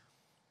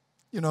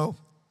 You know,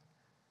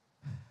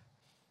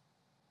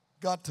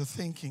 got to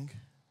thinking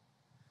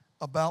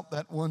about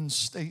that one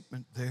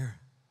statement there.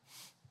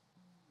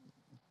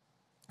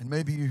 And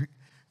maybe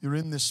you're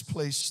in this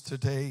place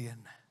today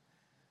and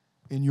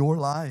in your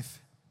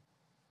life,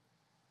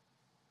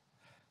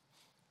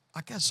 I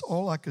guess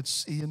all I could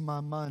see in my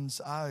mind's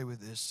eye with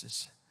this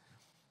is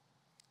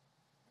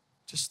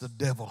just the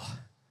devil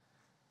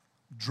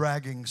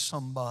dragging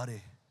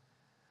somebody,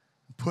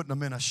 putting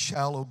them in a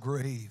shallow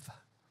grave,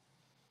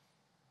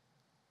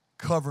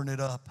 covering it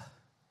up,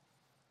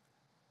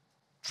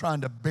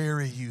 trying to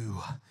bury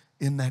you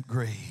in that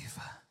grave.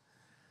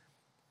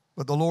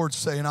 But the Lord's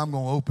saying, I'm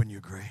going to open your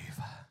grave.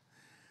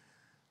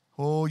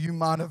 Oh, you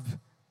might have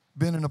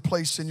been in a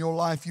place in your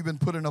life, you've been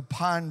put in a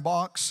pine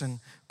box and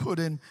put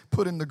in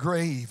the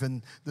grave,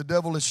 and the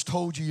devil has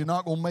told you you're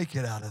not going to make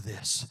it out of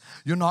this.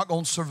 You're not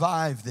going to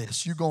survive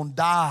this. You're going to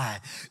die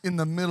in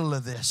the middle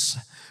of this.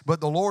 But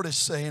the Lord is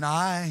saying,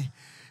 I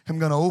am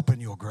going to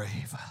open your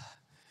grave.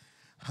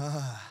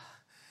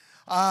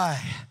 I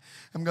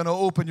am going to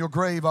open your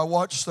grave. I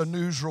watched a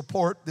news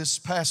report this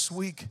past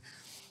week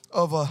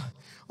of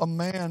a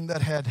man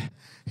that had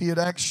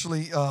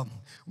actually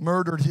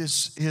murdered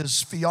his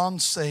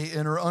fiancée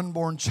and her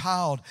unborn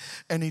child,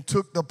 and he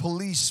took the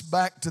police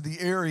back to the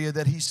area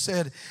that he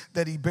said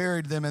that he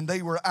buried them, and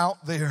they were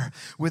out there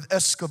with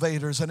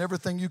excavators and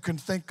everything you can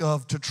think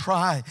of to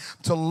try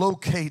to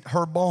locate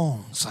her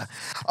bones.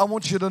 I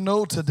want you to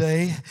know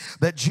today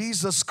that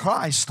Jesus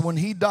Christ, when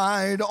he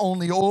died on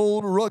the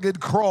old rugged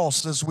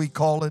cross, as we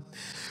call it,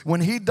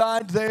 when he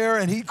died there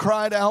and he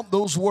cried out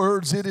those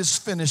words, "It is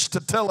finished,"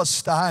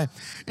 tetelestai,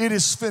 it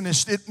is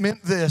finished. It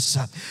meant this.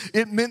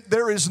 It meant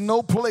there is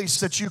no place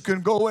that you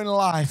can go in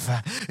life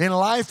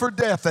or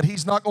death, that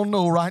he's not going to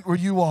know right where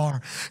you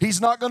are. He's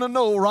not going to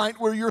know right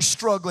where you're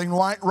struggling,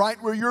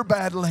 right where you're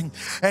battling.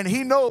 And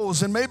he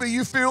knows, and maybe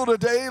you feel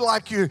today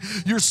like you're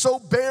so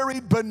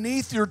buried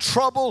beneath your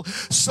trouble,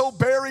 so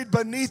buried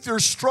beneath your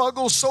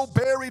struggle, so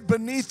buried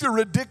beneath your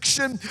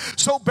addiction,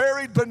 so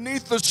buried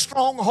beneath the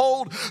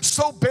stronghold,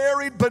 so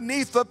buried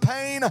beneath the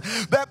pain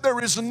that there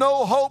is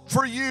no hope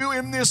for you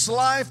in this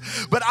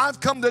life. But I've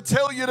come to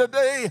tell you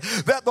today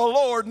that the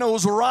Lord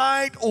knows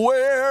right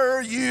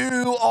where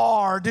you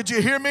are. Did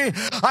you hear me?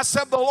 I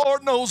said the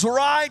Lord knows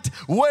right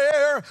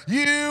where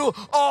you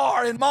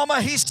are. And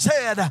Mama, he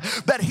said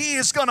that he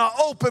is going to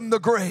open the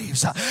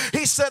graves.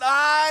 He said,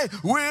 I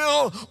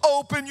will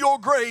open your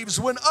graves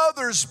when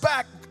others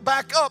back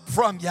up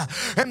from you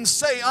and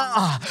say,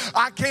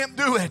 I can't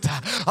do it.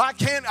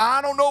 I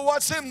don't know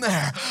what's in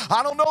there.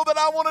 I don't know that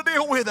I want to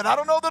deal with it. I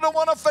don't know that I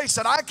want to face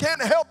it. I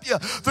can't help you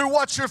through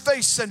what you're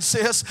facing,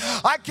 sis.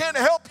 I can't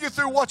help you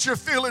through what you're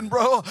feeling,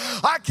 bro.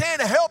 I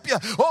can't help you.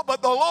 Oh,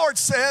 but the Lord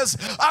says,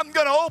 I'm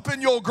going to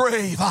open your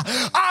grave.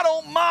 I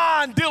don't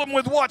mind dealing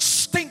with what's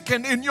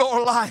stinking in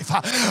your life.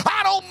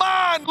 I don't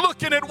mind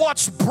looking at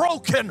what's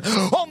broken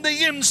on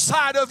the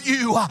inside of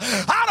you.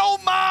 I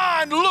don't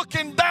mind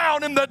looking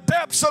down in the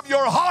depths of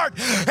your heart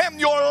and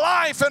your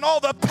life and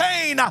all the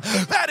pain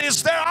that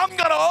is there. I'm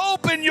going to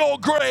open your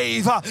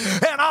grave,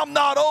 and I'm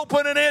not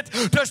opening it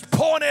just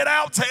point it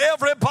out to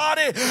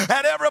everybody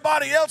and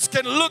everybody else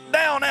can look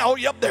down. Oh,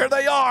 yep, there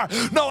they are.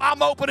 No,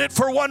 I'm opening it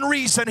for one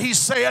reason, he's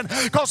saying,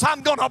 because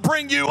I'm going to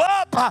bring you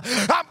up,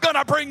 I'm going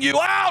to bring you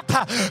out,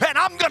 and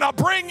I'm going to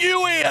bring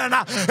you in.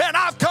 And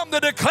I've come to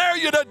declare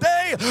you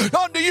today,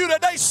 unto you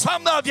today,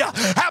 some of you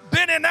have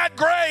been in that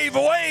grave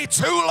way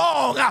too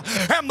long,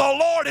 and the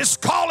Lord is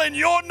calling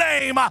your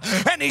name,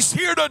 and he's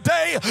here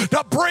today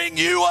to bring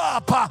you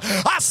up.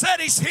 I said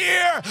he's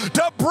here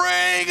to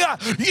bring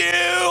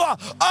you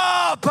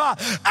up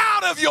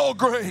out of your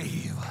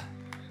grave.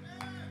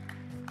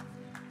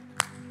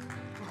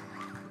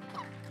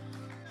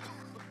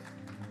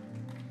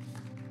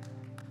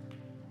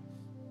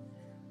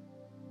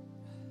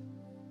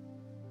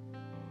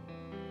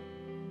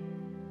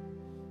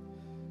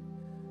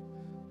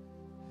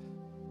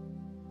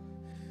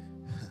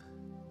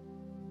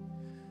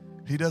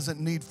 He doesn't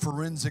need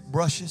forensic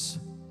brushes.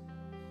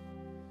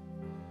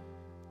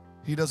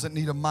 He doesn't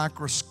need a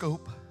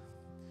microscope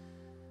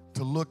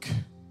to look.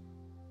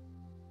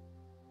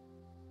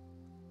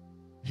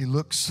 He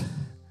looks,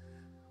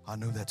 I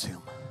know that's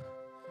him.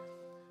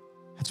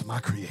 That's my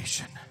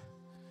creation.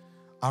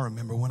 I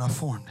remember when I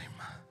formed him.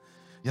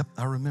 Yep,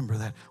 I remember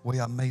that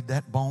way I made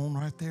that bone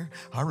right there.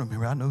 I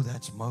remember, I know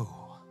that's Mo.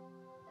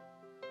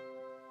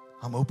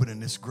 I'm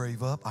opening this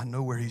grave up. I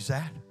know where he's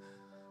at.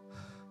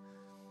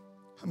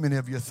 How many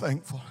of you are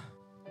thankful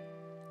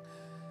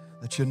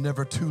that you're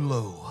never too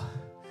low,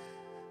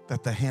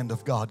 that the hand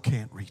of God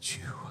can't reach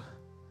you?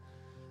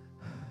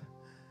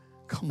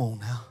 Come on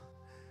now.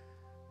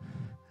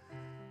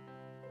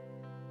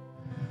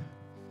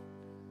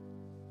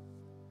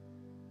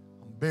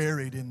 I'm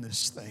buried in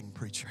this thing,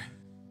 preacher.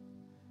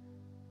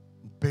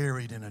 I'm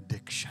buried in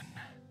addiction.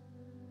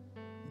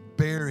 I'm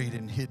buried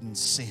in hidden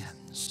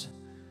sins.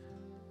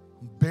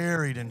 I'm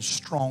buried in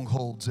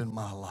strongholds in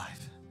my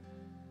life.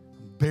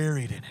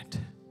 Buried in it.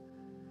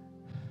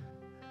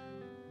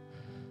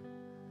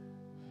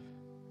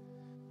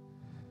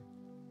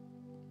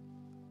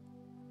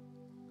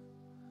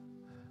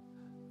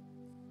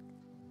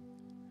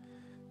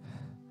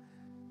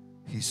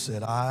 He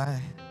said,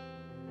 I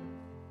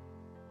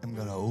am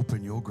going to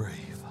open your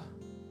grave.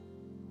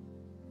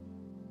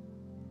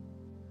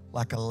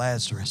 Like a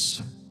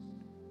Lazarus,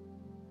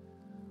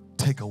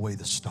 take away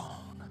the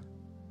stone.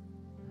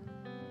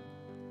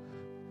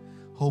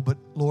 Oh, but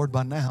Lord,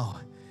 by now,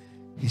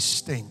 he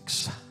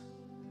stinks.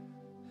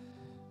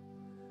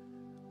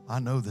 I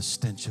know the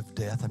stench of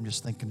death. I'm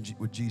just thinking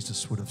what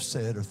Jesus would have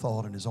said or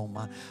thought in his own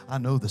mind. I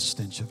know the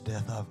stench of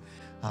death.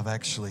 I've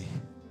actually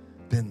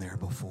been there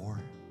before.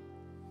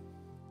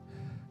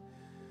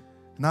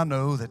 And I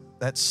know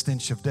that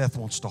stench of death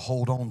wants to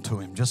hold on to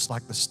him, just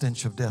like the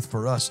stench of death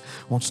for us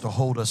wants to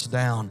hold us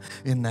down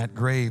in that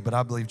grave. But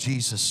I believe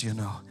Jesus,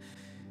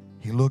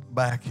 he looked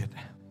back at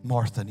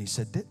Martha and he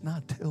said, didn't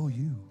I tell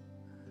you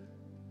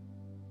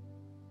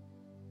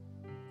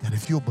that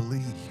if you'll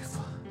believe,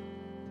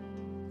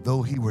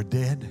 though he were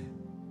dead,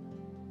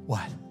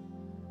 what?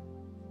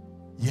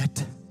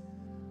 Yet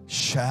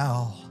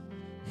shall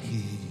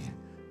he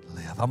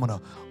live. I'm going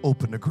to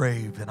open the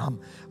grave and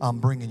I'm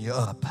bringing you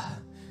up.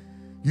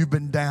 You've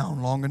been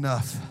down long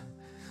enough.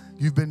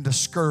 You've been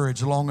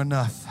discouraged long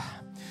enough.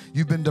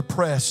 You've been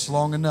depressed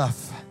long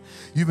enough.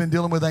 You've been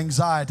dealing with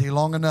anxiety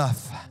long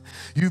enough.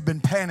 You've been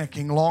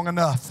panicking long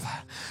enough.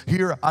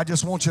 Here, I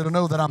just want you to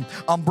know that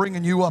I'm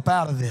bringing you up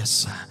out of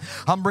this.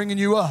 I'm bringing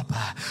you up.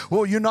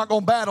 Well, you're not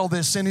going to battle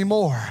this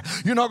anymore.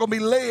 You're not going to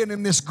be laying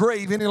in this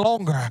grave any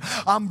longer.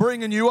 I'm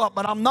bringing you up,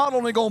 but I'm not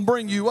only going to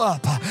bring you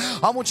up.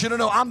 I want you to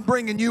know I'm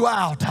bringing you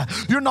out.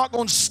 You're not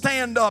going to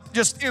stand up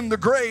just in the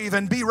grave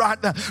and be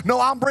right there.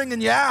 No, I'm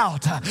bringing you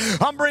out.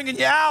 I'm bringing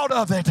you out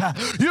of it.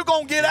 You're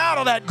going to get out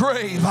of that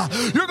grave.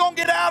 You're going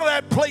to get out of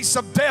that place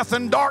of death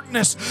and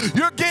darkness.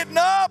 You're getting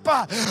up,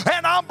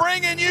 and I'm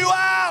bringing you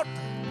out.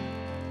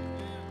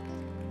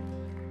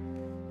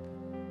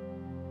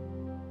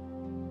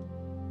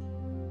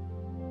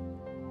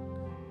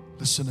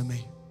 Listen to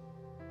me.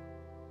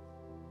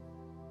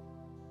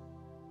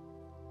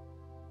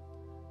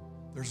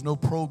 There's no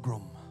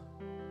program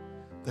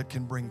that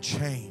can bring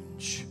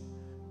change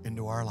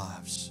into our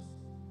lives.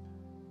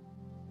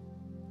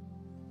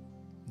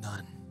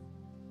 None.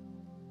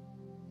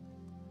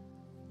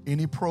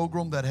 Any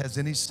program that has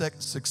any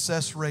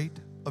success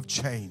rate of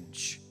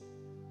change,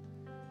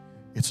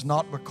 it's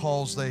not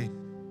because they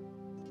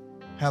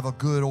have a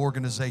good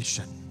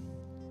organization.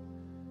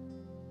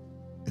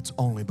 It's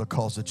only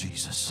because of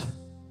Jesus.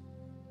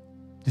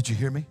 Did you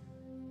hear me?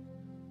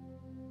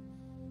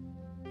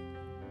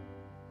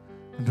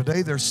 And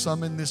today there's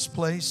some in this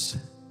place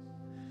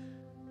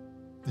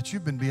that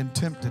you've been being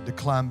tempted to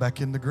climb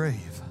back in the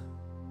grave.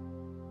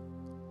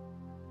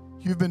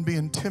 You've been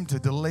being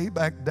tempted to lay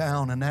back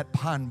down in that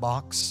pine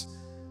box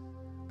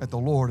that the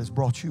Lord has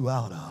brought you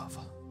out of.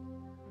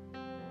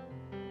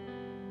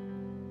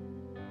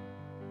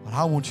 But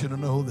I want you to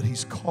know that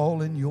he's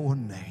calling your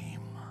name.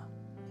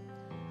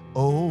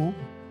 Oh,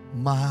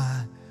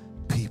 my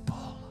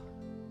people.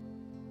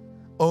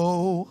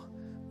 Oh,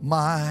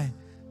 my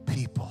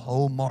people.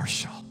 Oh,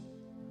 Marshall.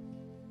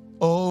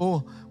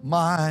 Oh,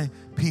 my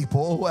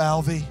people. Oh,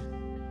 Alvy.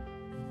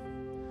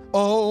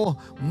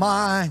 Oh,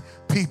 my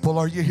people.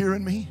 Are you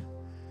hearing me?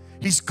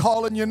 He's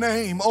calling your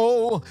name.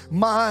 Oh,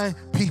 my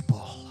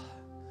people.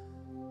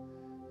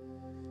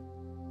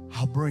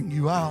 I'll bring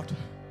you out.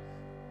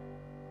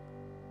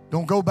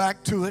 Don't go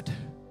back to it.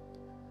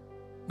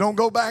 Don't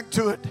go back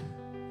to it.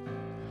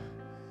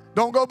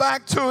 Don't go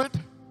back to it.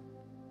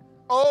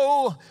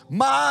 Oh,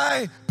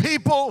 my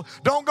people,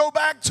 don't go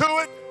back to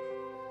it.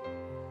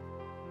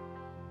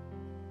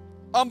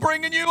 I'm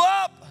bringing you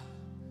up,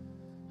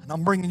 and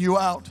I'm bringing you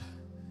out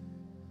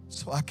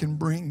so I can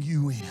bring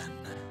you in.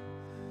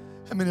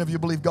 How many of you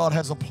believe God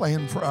has a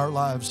plan for our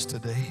lives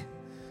today?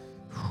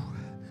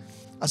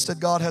 I said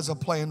God has a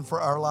plan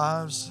for our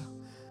lives.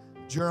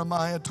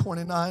 Jeremiah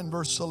 29,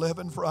 verse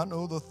 11, for I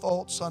know the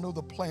thoughts, I know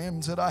the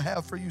plans that I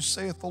have for you,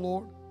 saith the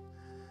Lord.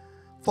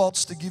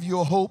 Thoughts to give you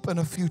a hope and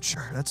a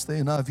future. That's the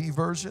NIV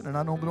version, and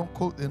I know we don't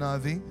quote the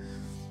NIV,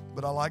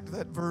 but I like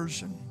that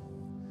version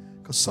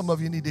because some of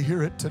you need to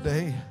hear it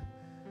today.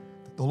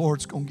 That the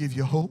Lord's going to give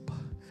you hope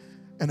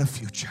and a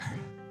future.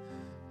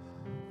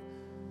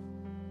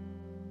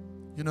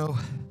 You know,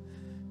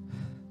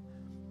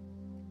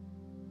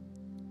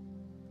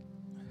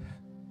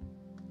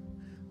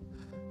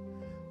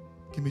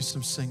 give me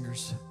some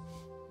singers,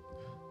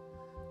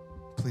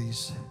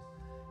 please.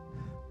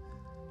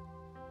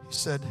 He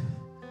said,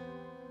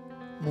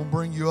 I'm going to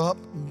bring you up,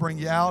 I'm going to bring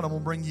you out, I'm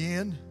going to bring you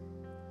in.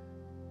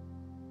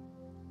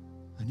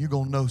 And you're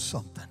going to know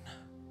something.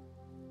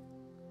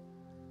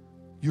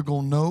 You're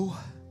going to know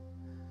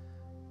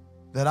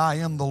that I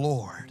am the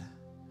Lord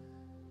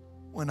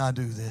when I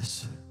do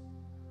this.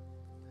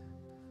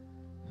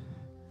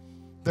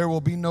 There will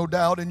be no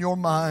doubt in your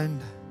mind,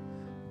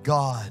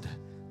 God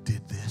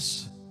did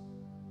this.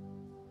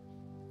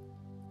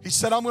 He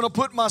said, I'm going to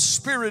put my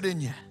spirit in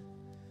you.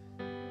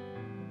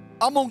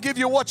 I'm going to give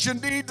you what you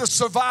need to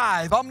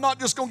survive. I'm not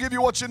just going to give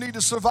you what you need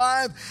to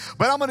survive,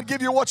 but I'm going to give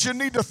you what you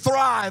need to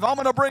thrive. I'm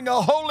going to bring a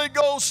Holy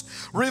Ghost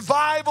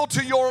revival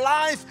to your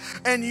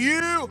life, and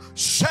you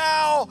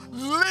shall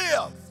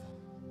live.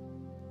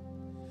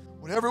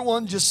 Would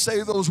everyone just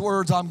say those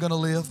words, I'm going to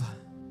live?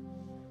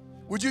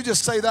 Would you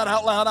just say that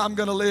out loud, I'm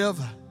going to live?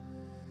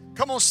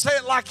 Come on, say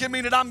it like you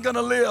mean it, I'm going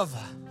to live.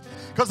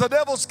 Because the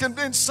devil's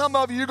convinced some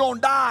of you you're going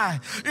to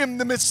die in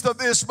the midst of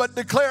this, but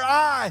declare,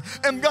 I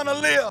am going to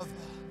live.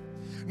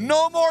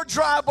 No more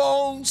dry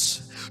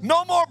bones.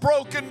 No more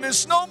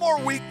brokenness, no more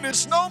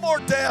weakness, no more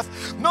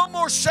death, no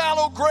more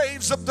shallow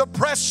graves of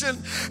depression,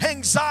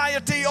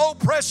 anxiety,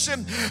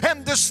 oppression,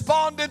 and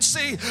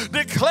despondency.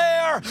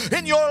 Declare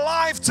in your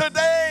life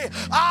today,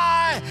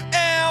 I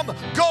am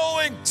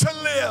going to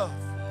live.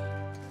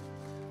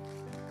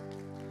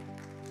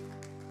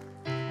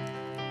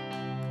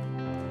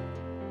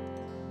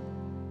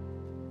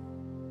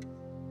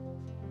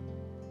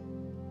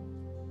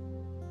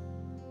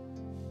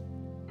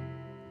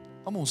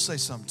 I'm going to say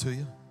something to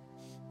you.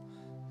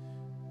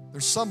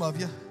 There's some of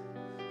you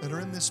that are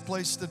in this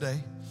place today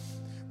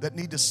that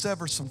need to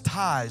sever some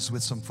ties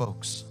with some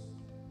folks.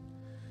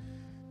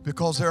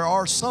 Because there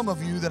are some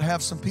of you that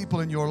have some people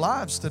in your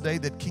lives today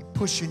that keep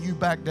pushing you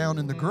back down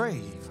in the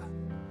grave.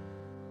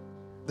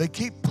 They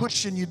keep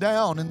pushing you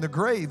down in the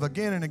grave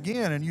again and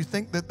again, and you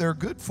think that they're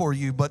good for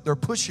you, but they're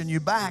pushing you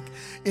back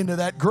into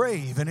that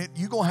grave. And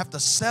you're going to have to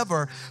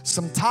sever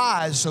some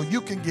ties so you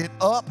can get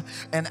up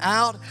and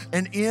out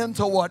and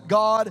into what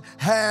God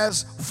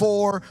has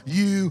for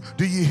you.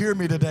 Do you hear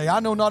me today? I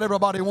know not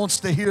everybody wants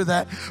to hear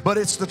that, but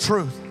it's the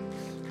truth.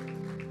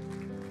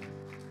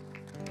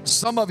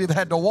 Some of you have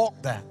had to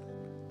walk that.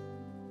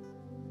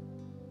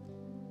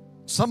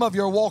 Some of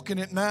you are walking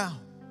it now.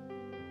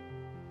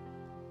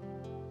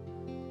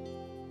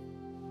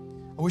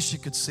 I wish you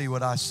could see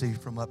what I see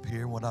from up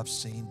here, what I've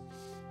seen.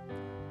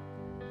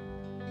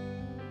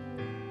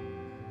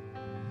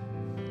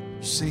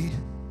 You see,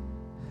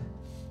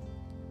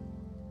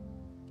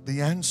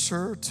 the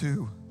answer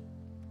to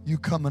you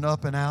coming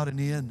up and out and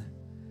in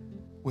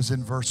was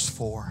in verse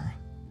 4.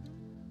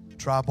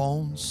 Dry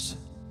bones,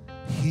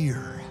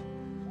 hear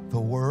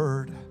the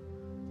word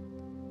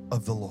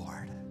of the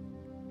Lord.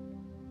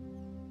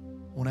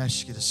 I want to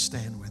ask you to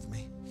stand with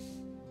me.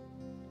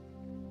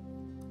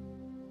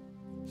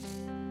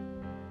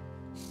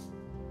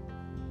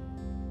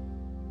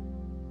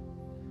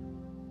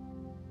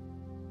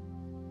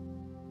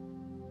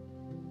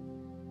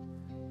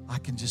 I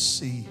can just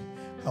see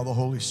how the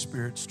Holy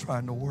Spirit's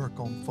trying to work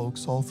on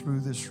folks all through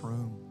this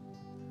room.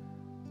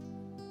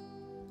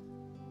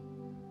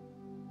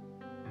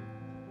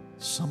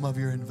 Some of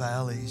you are in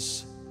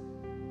valleys,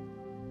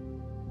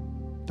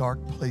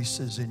 dark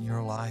places in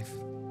your life.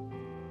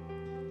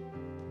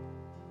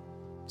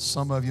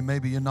 Some of you,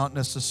 maybe you're not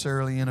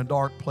necessarily in a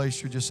dark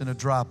place, you're just in a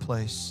dry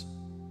place.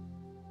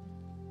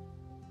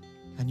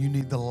 And you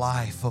need the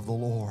life of the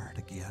Lord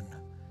again.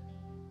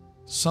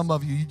 Some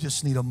of you, you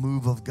just need a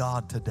move of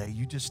God today.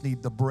 You just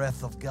need the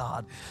breath of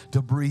God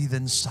to breathe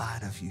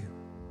inside of you.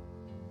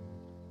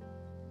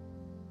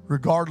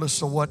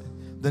 Regardless of what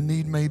the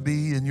need may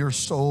be in your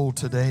soul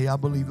today, I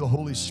believe the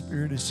Holy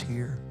Spirit is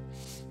here.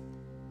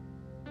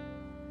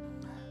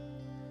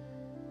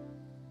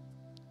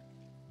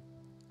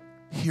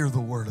 Hear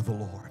the word of the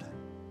Lord.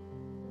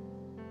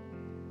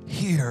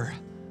 Hear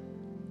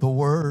the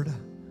word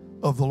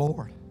of the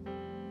Lord.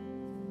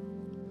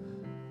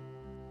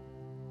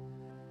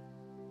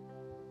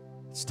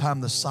 It's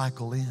time the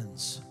cycle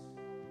ends.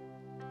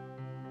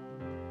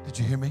 Did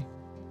you hear me?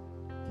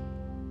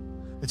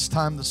 It's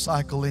time the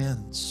cycle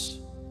ends.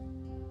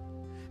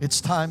 It's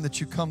time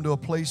that you come to a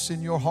place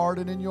in your heart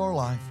and in your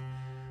life.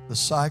 The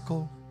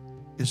cycle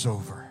is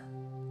over.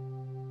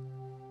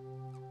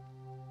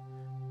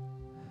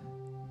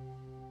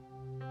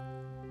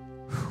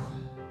 Whew.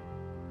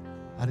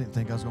 I didn't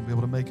think I was going to be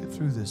able to make it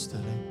through this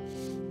today.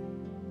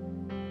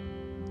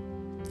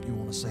 You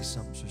want to say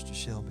something, Sister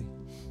Shelby?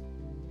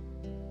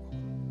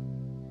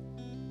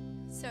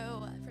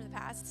 So for the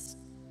past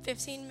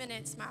 15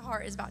 minutes, my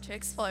heart is about to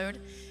explode.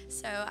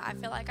 So I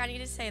feel like I need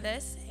to say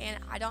this, and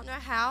I don't know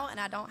how, and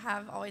I don't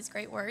have always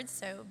great words,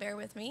 so bear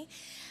with me.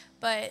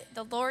 But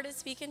the Lord is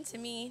speaking to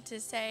me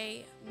to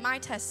say my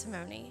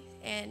testimony.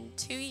 And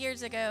 2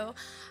 years ago,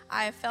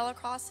 I fell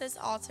across this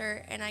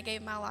altar, and I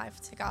gave my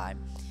life to God.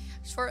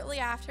 Shortly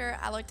after,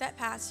 I looked at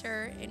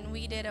Pastor, and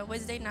we did a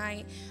Wednesday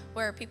night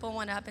where people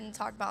went up and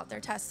talked about their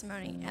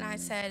testimony. And I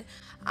said,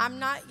 I'm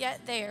not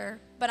yet there,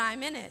 but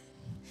I'm in it.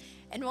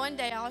 And one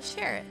day I'll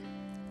share it.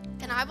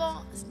 And I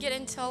won't get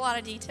into a lot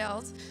of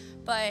details,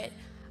 but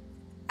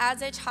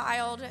as a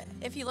child,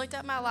 if you looked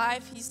at my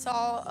life, you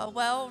saw a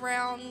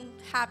well-rounded,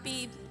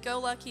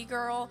 happy-go-lucky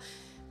girl,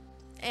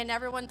 and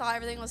everyone thought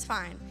everything was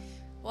fine.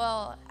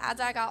 Well, as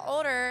I got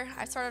older,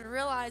 I started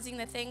realizing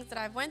the things that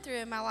I've went through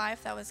in my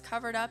life that was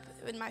covered up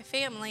in my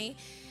family.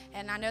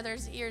 And I know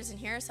there's ears in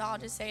here, so I'll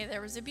just say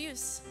there was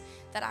abuse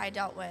that I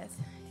dealt with.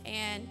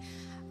 And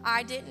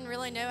I didn't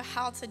really know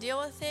how to deal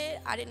with it.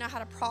 I didn't know how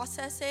to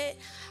process it.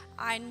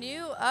 I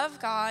knew of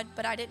God,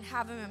 but I didn't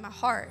have him in my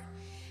heart.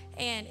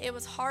 And it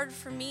was hard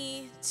for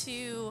me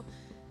to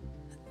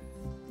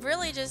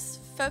really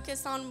just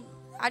focus on,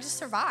 I just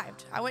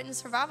survived. I went in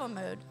survival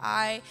mode.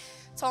 I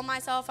told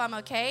myself I'm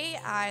okay.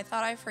 I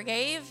thought I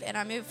forgave, and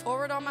I moved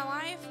forward on my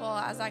life. Well,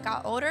 as I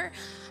got older,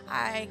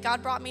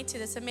 God brought me to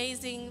this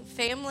amazing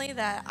family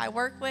that I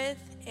work with,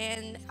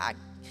 and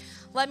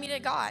led me to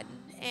God.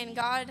 And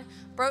God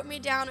broke me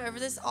down over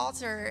this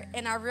altar,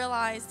 and I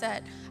realized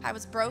that I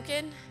was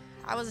broken.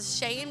 I was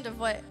ashamed of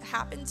what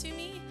happened to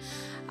me.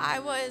 I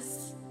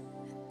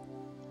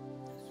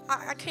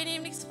couldn't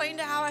even explain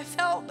to how I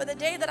felt, but the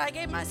day that I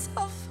gave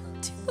myself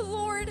to the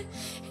Lord,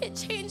 it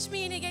changed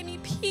me, and it gave me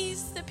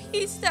peace, the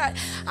peace that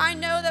I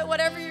know that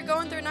whatever you're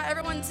going through, not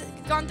everyone's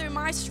gone through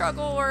my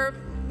struggle or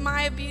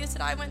my abuse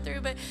that I went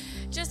through, but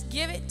just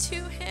give it to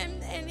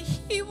Him, and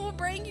He will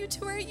bring you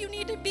to where you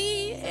need to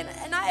be. And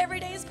not every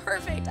day is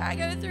perfect. I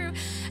go through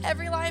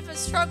every life of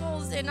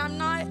struggles, and I'm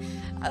not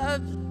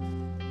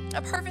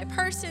a perfect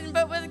person,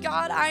 but with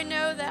God, I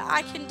know that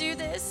I can do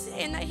this,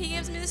 and that He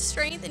gives me the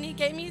strength, and He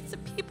gave me the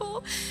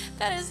people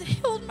that has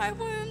healed my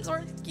wounds,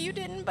 or you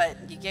didn't, but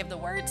you gave the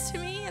words to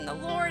me, and the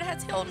Lord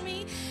has healed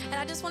me. And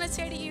I just want to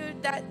say to you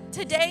that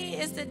today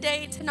is the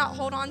day to not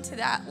hold on to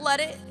that. Let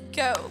it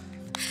go.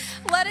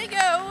 Let it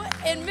go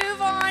and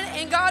move on,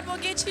 and God will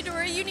get you to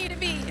where you need to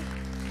be.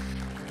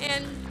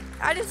 And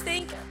I just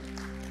think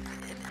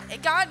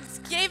God's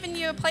given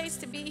you a place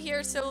to be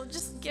here, so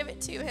just give it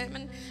to Him.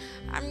 And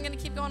I'm going to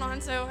keep going on,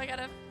 so I got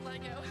to let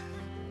it go.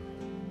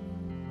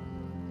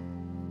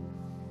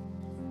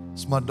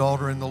 It's my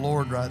daughter in the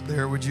Lord right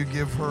there. Would you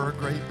give her a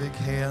great big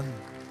hand?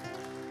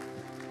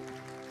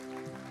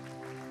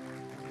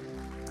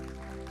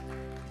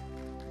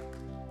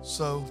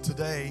 So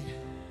today,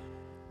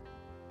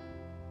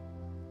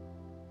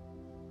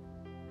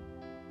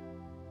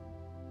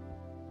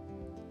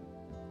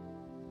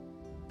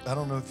 I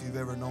don't know if you've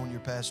ever known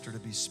your pastor to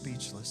be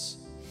speechless.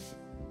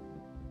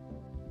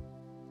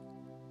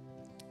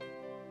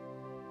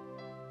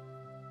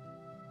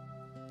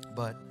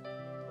 But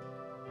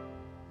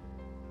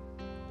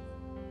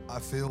I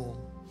feel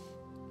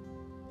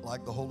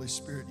like the Holy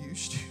Spirit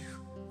used you.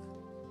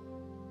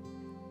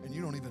 And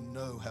you don't even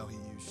know how He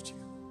used you.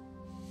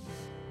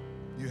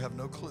 You have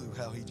no clue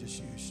how He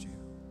just used you.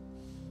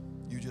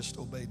 You just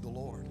obeyed the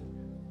Lord.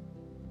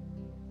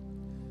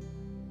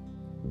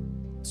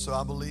 So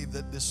I believe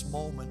that this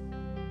moment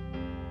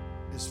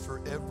is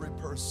for every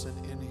person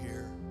in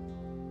here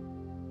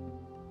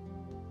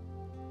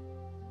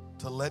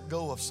to let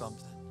go of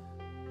something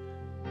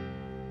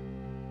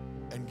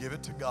and give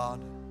it to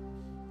God.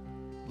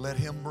 Let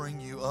Him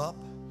bring you up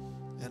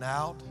and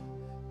out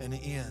and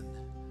in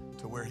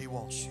to where He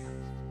wants you.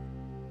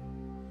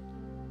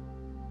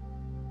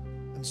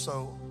 And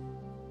so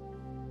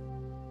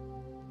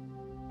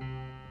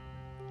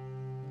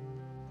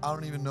I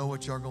don't even know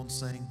what y'all gonna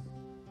sing.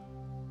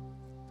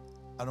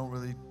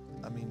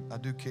 I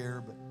do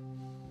care,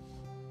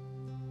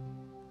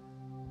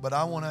 but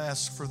I want to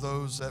ask for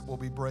those that will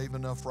be brave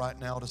enough right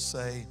now to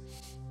say,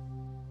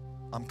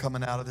 I'm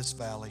coming out of this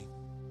valley.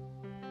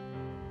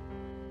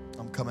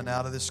 I'm coming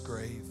out of this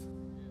grave.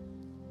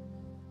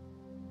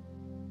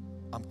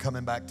 I'm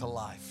coming back to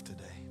life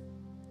today.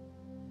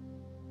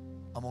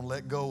 I'm going to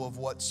let go of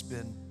what's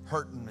been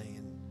hurting me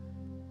and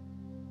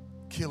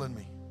killing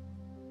me,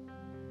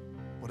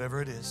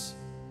 whatever it is.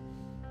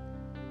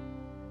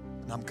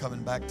 And I'm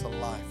coming back to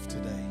life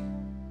today.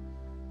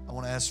 I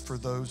want to ask for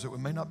those that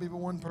may not be but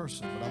one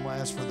person, but I'm going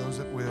to ask for those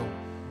that will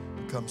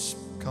to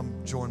come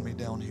join me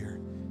down here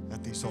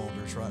at these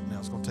altars right now.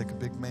 It's going to take a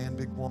big man,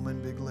 big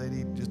woman, big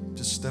lady.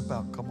 Just step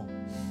out. Come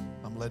on.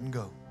 I'm letting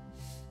go.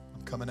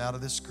 I'm coming out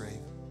of this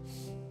grave.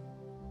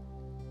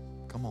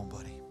 Come on,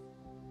 buddy.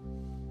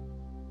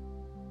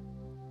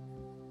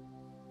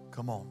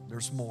 Come on.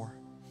 There's more.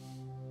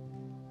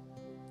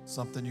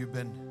 Something you've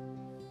been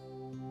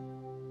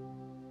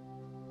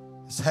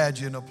has had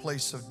you in a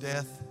place of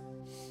death,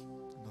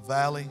 in a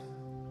valley,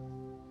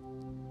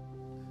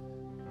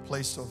 a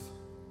place of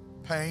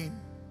pain.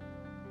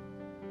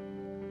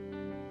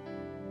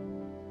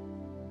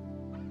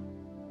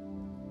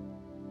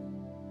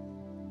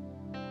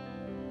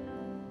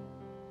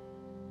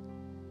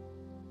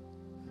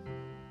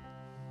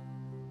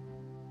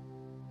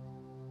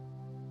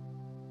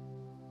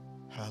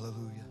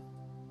 Hallelujah.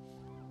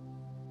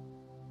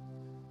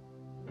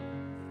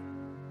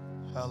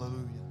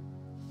 Hallelujah.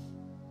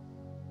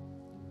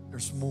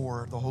 There's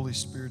more. The Holy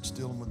Spirit's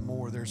dealing with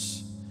more.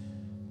 There's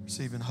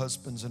even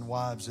husbands and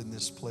wives in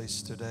this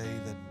place today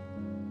that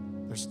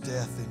there's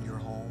death in your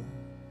home.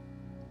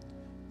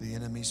 The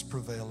enemy's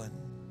prevailing.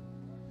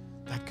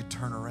 That could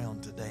turn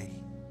around today.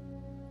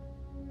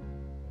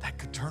 That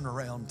could turn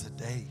around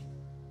today.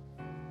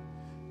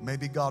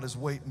 Maybe God is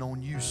waiting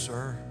on you,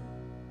 sir,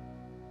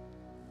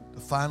 to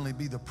finally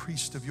be the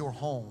priest of your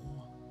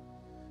home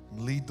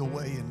and lead the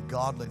way in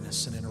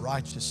godliness and in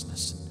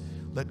righteousness.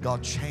 Let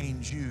God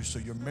change you so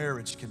your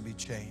marriage can be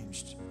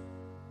changed.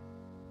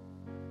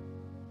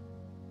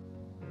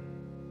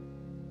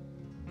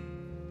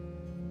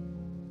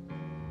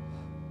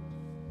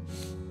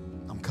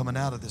 I'm coming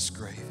out of this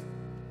grave.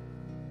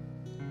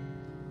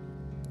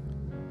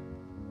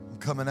 I'm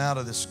coming out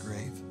of this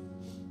grave.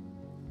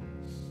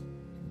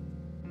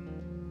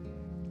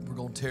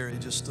 going to tarry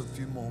just a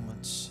few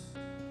moments.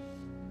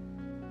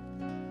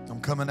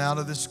 I'm coming out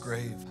of this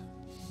grave.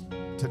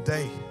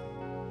 Today,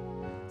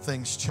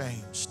 things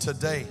change.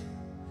 Today,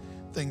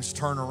 things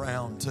turn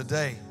around.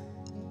 Today,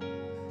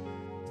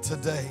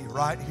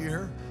 right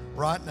here,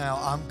 right now,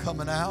 I'm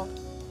coming out.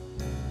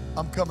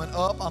 I'm coming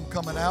up. I'm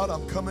coming out.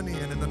 I'm coming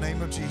in the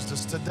name of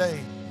Jesus. Today,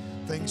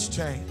 things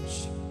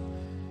change.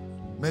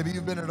 Maybe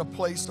you've been in a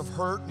place of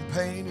hurt and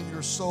pain in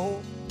your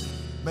soul.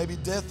 Maybe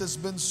death has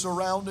been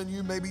surrounding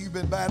you. Maybe you've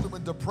been battling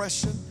with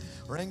depression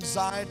or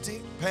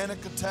anxiety,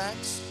 panic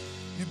attacks.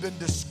 You've been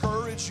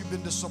discouraged. You've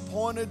been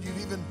disappointed.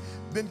 You've even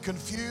been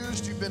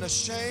confused. You've been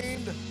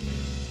ashamed.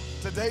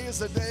 Today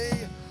is a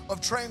day of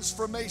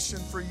transformation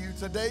for you.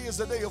 Today is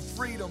a day of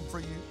freedom for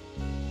you.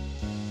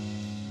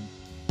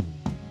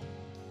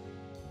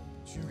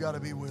 But you've got to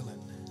be willing.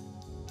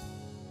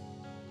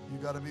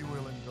 You've got to be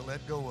willing to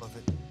let go of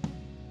it.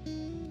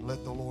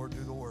 Let the Lord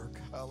do the work.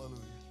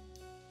 Hallelujah.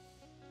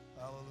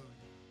 Hallelujah.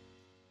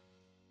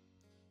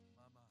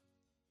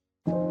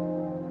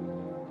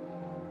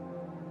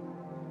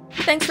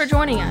 Thanks for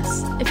joining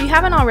us. If you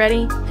haven't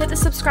already, hit the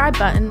subscribe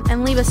button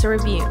and leave us a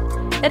review.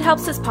 It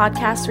helps this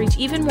podcast reach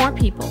even more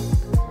people.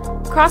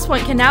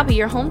 Crosspoint can now be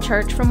your home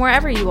church from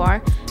wherever you are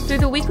through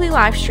the weekly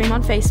live stream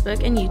on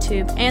Facebook and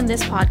YouTube and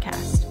this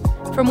podcast.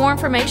 For more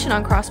information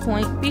on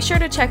Crosspoint, be sure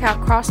to check out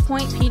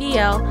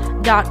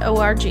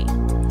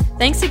crosspointpdl.org.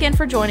 Thanks again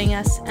for joining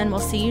us, and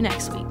we'll see you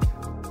next week.